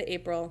by the end of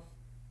April,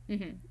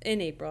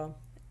 in April.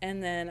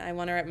 And then I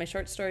want to write my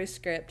short story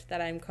script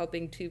that I'm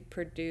hoping to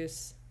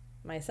produce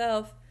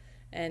myself.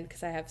 And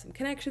because I have some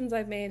connections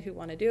I've made who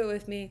want to do it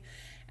with me.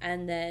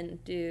 And then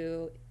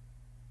do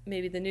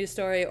maybe the new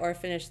story or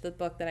finish the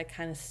book that I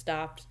kind of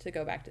stopped to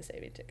go back to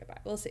Saving Goodbye.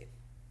 We'll see.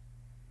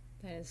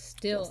 That is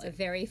still a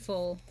very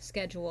full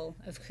schedule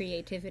of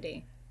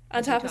creativity. On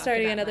as we top of talked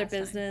starting about another last time.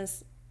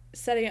 business,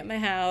 setting up my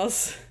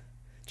house,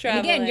 And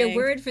traveling. again, your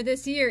word for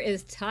this year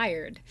is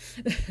tired.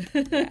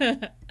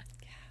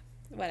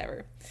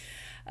 Whatever.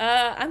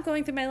 I'm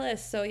going through my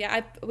list. So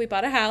yeah, we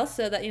bought a house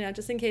so that, you know,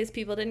 just in case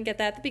people didn't get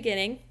that at the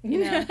beginning, you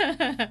know,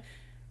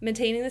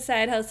 maintaining the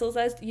side hustles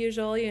as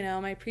usual, you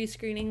know, my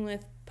pre-screening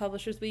with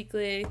Publishers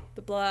Weekly,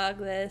 the blog,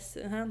 this,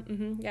 another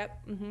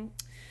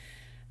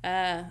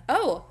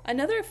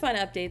fun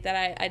update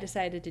that I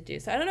decided to do.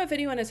 So I don't know if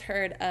anyone has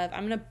heard of,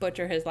 I'm going to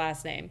butcher his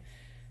last name,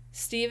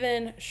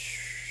 Steven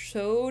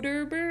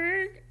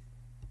Soderbergh.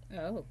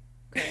 Oh,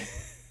 okay.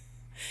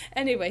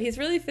 Anyway, he's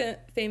really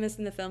famous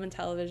in the film and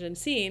television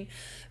scene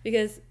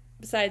because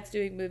besides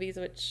doing movies,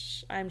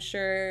 which I'm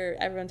sure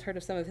everyone's heard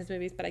of some of his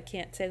movies, but I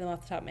can't say them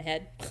off the top of my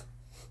head.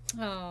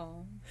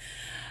 Oh.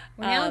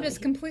 Well, now I'm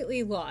just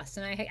completely lost,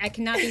 and I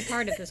cannot be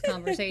part of this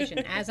conversation,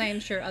 as I am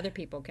sure other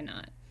people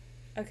cannot.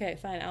 Okay,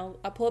 fine. I'll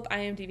pull up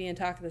IMDb and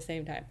talk at the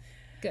same time.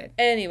 Good.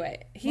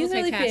 Anyway, he's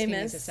really Multitasking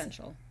famous. is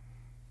essential.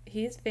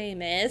 He's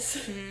famous.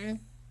 Mm-hmm.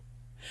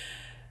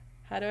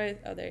 How do I...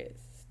 Oh, there he is.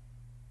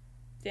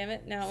 Damn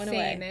it, now it went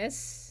away.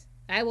 Famous.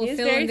 I will He is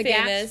fill very in the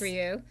gaps famous. for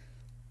you.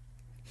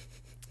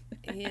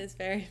 He is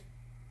very...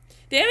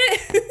 Damn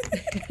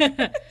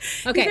it!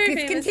 Okay, very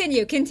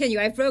famous. continue.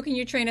 I've broken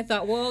your train of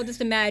thought. Well, just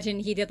imagine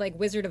he did like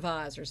Wizard of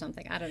Oz or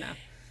something. I don't know.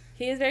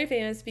 He is very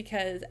famous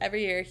because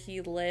every year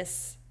he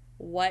lists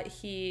what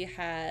he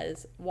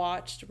has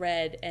watched,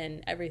 read,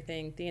 and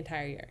everything the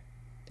entire year.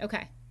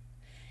 Okay.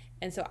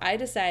 And so I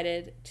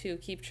decided to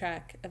keep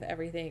track of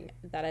everything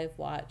that I've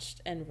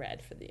watched and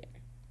read for the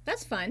year.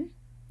 That's fun.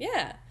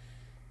 Yeah.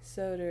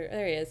 So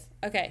there he is.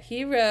 Okay,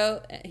 he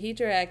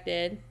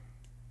directed,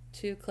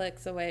 2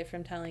 clicks away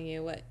from telling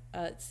you what,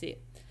 let's see.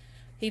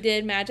 He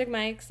did Magic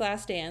Mike's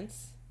Last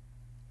Dance.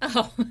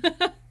 Oh.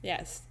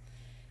 Yes.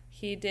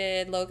 He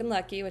did Logan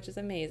Lucky, which is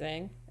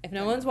amazing. If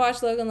no one's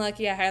watched Logan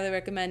Lucky, I highly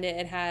recommend it.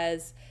 It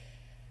has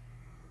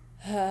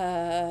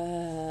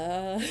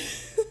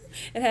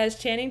it has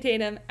Channing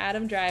Tatum,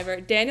 Adam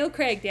Driver, Daniel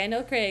Craig.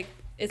 Daniel Craig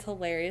is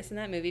hilarious in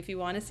that movie. If you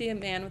want to see a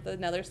man with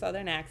another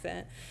Southern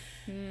accent,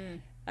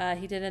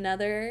 he did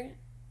another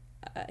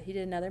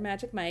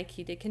Magic Mike.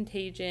 He did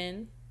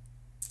Contagion.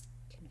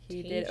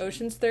 He did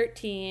Ocean's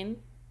 13.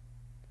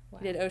 Wow.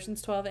 He did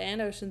Ocean's 12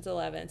 and Ocean's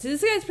 11. So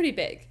this guy's pretty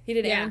big. He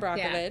did Aaron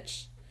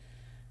Brockovich.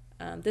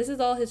 Yeah. This is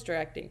all his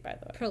directing, by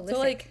the way. Prolific.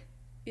 So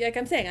like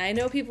I'm saying, I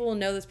know people will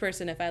know this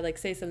person if I like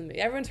say something.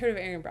 Everyone's heard of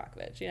Aaron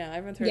Brockovich.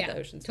 Everyone's heard of the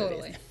Ocean's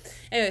movies.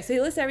 Anyway, so he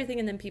lists everything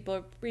and then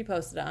people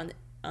repost it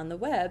on the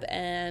web.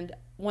 And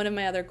one of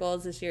my other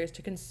goals this year is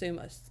to consume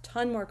a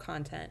ton more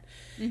content.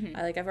 Mm-hmm.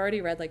 I've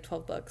already read like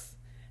 12 books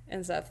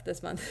and stuff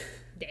this month.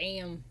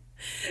 Damn.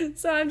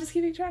 So I'm just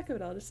keeping track of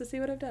it all just to see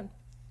what I've done.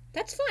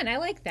 That's fun. I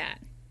like that.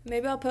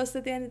 Maybe I'll post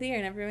at the end of the year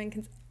and everyone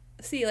can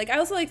see. I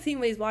also like seeing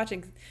what he's watching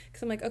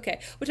because I'm like,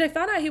 okay. Which I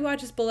found out he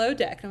watches Below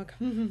Deck. And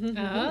I'm like,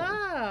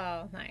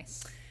 oh,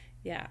 nice.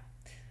 Yeah.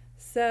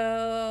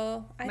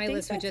 So I think my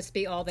list would just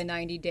be all the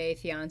 90 Day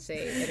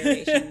Fiancé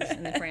iterations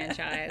in the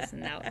franchise,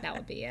 and that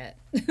would be it.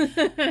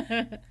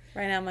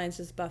 Right now, mine's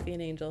just Buffy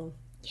and Angel.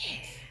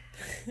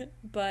 Yeah.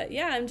 But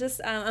yeah,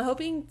 I'm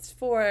hoping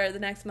for the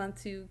next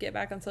month to get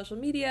back on social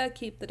media,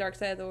 keep the Dark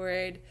Side of the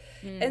Word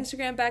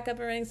Instagram back up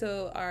and running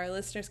so our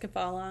listeners can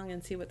follow along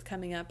and see what's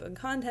coming up and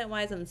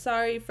content-wise. I'm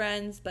sorry,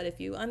 friends, but if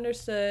you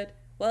understood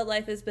what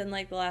life has been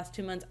like the last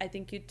 2 months, I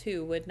think you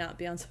too would not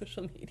be on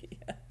social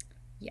media.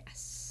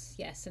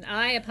 Yes, and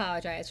I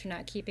apologize for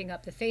not keeping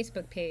up the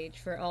Facebook page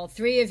for all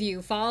 3 of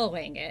you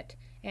following it,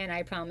 and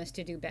I promise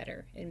to do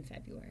better in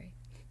February.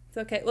 It's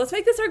okay. Let's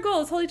make this our goal.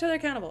 Let's hold each other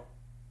accountable.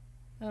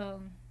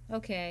 Oh,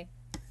 okay.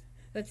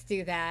 Let's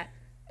do that.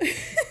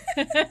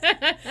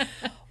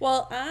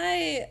 Well,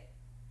 I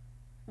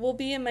will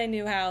be in my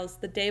new house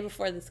the day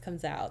before this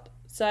comes out.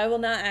 So I will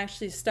not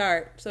actually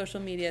start social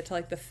media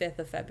till the 5th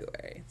of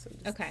February. So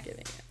I'm just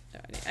giving it. No,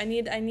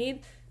 I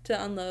need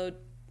to unload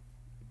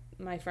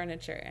my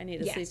furniture. I need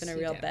to sleep in a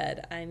real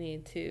bed. I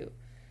need to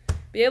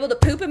be able to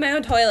poop in my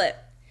own toilet.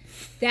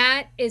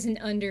 That is an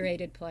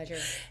underrated pleasure.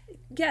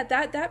 Yeah,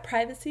 that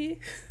privacy.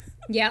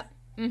 Yep.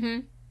 Mm-hmm.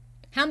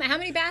 How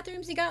many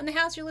bathrooms you got in the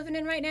house you're living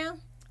in right now?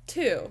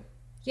 2.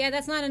 Yeah,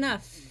 that's not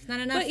enough. It's not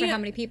enough for how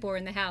many people are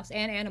in the house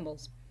and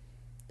animals.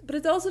 But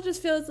it also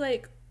just feels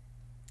like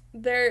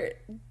the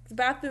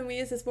bathroom we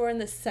use is more in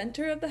the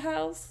center of the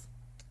house.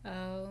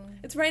 Oh.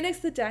 It's right next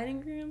to the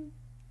dining room.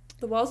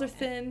 The walls are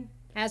thin.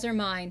 As are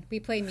mine. We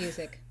play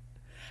music.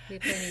 We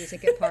play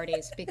music at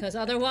parties because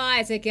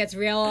otherwise it gets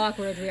real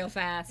awkward real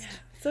fast.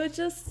 So it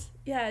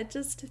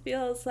just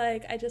feels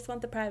like I just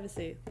want the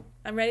privacy.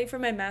 I'm ready for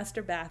my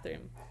master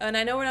bathroom. And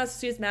I know we're not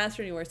supposed to use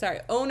master anymore. Sorry,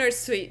 owner's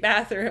suite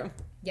bathroom.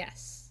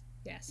 Yes.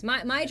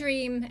 My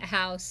dream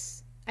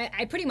house,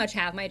 I pretty much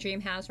have my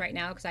dream house right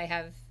now because I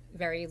have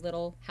very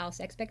little house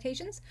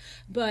expectations.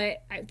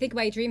 But I think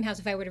my dream house,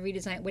 if I were to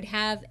redesign it, would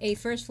have a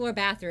first floor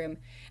bathroom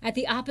at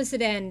the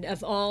opposite end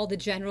of all the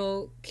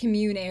general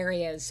commune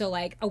areas. So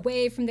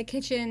away from the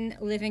kitchen,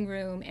 living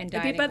room, and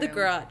dining room. It'd be by the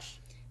garage.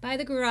 By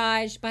the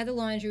garage, by the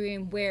laundry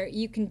room, where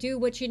you can do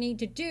what you need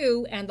to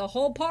do, and the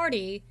whole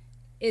party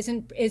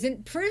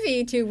isn't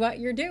privy to what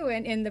you're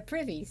doing in the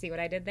privy. See what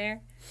I did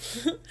there?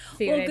 Well,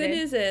 good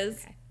news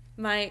is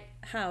my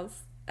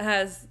house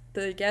has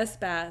the guest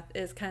bath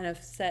is kind of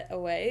set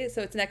away,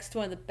 so it's next to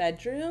one of the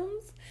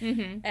bedrooms,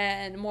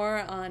 and more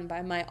on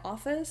by my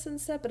office and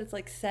stuff. But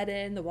it's set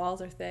in. The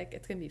walls are thick.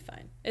 It's gonna be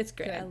fine. It's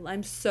great.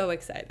 I'm so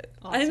excited.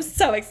 Awesome. I'm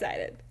so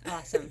excited.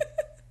 Awesome.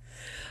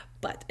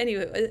 But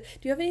anyway, do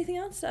you have anything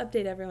else to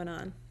update everyone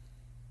on?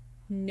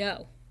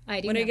 No, I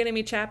do. When are you getting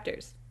me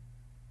chapters?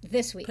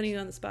 This week. Putting you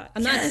on the spot.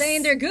 I'm not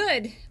saying they're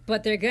good,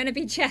 but they're going to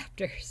be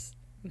chapters.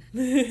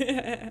 Not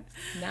saying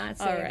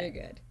they're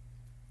good.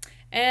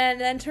 And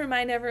then to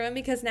remind everyone,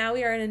 because now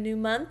we are in a new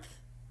month,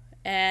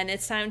 and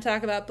it's time to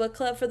talk about book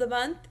club for the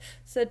month.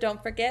 So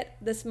don't forget,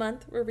 this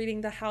month we're reading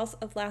The House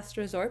of Last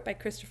Resort by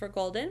Christopher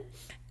Golden.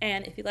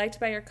 And if you'd like to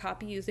buy your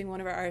copy using one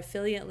of our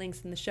affiliate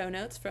links in the show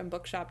notes from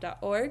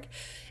bookshop.org,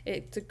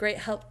 it's a great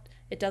help.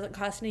 It doesn't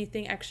cost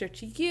anything extra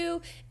to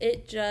you.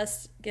 It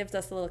just gives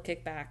us a little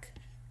kickback,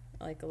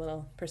 a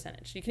little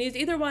percentage. You can use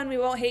either one. We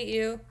won't hate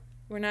you.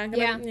 We're not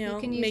going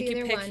to make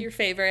you pick your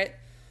favorite.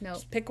 No.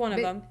 Just pick one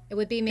of them. It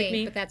would be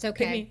me, but that's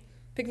okay.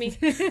 Pick me.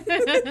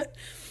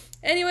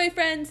 Anyway,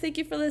 friends, thank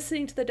you for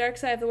listening to the Dark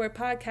Side of the Word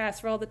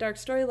podcast for all the dark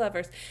story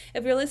lovers.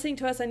 If you're listening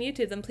to us on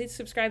YouTube, then please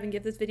subscribe and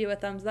give this video a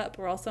thumbs up.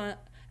 We're also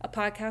a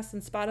podcast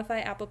on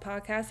Spotify, Apple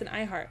Podcasts, and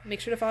iHeart. Make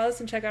sure to follow us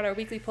and check out our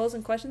weekly polls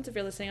and questions if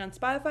you're listening on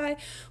Spotify.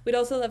 We'd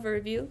also love a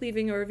review.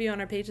 Leaving a review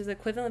on our page is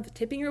equivalent to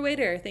tipping your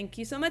waiter. Thank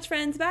you so much,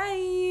 friends.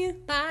 Bye.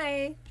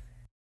 Bye.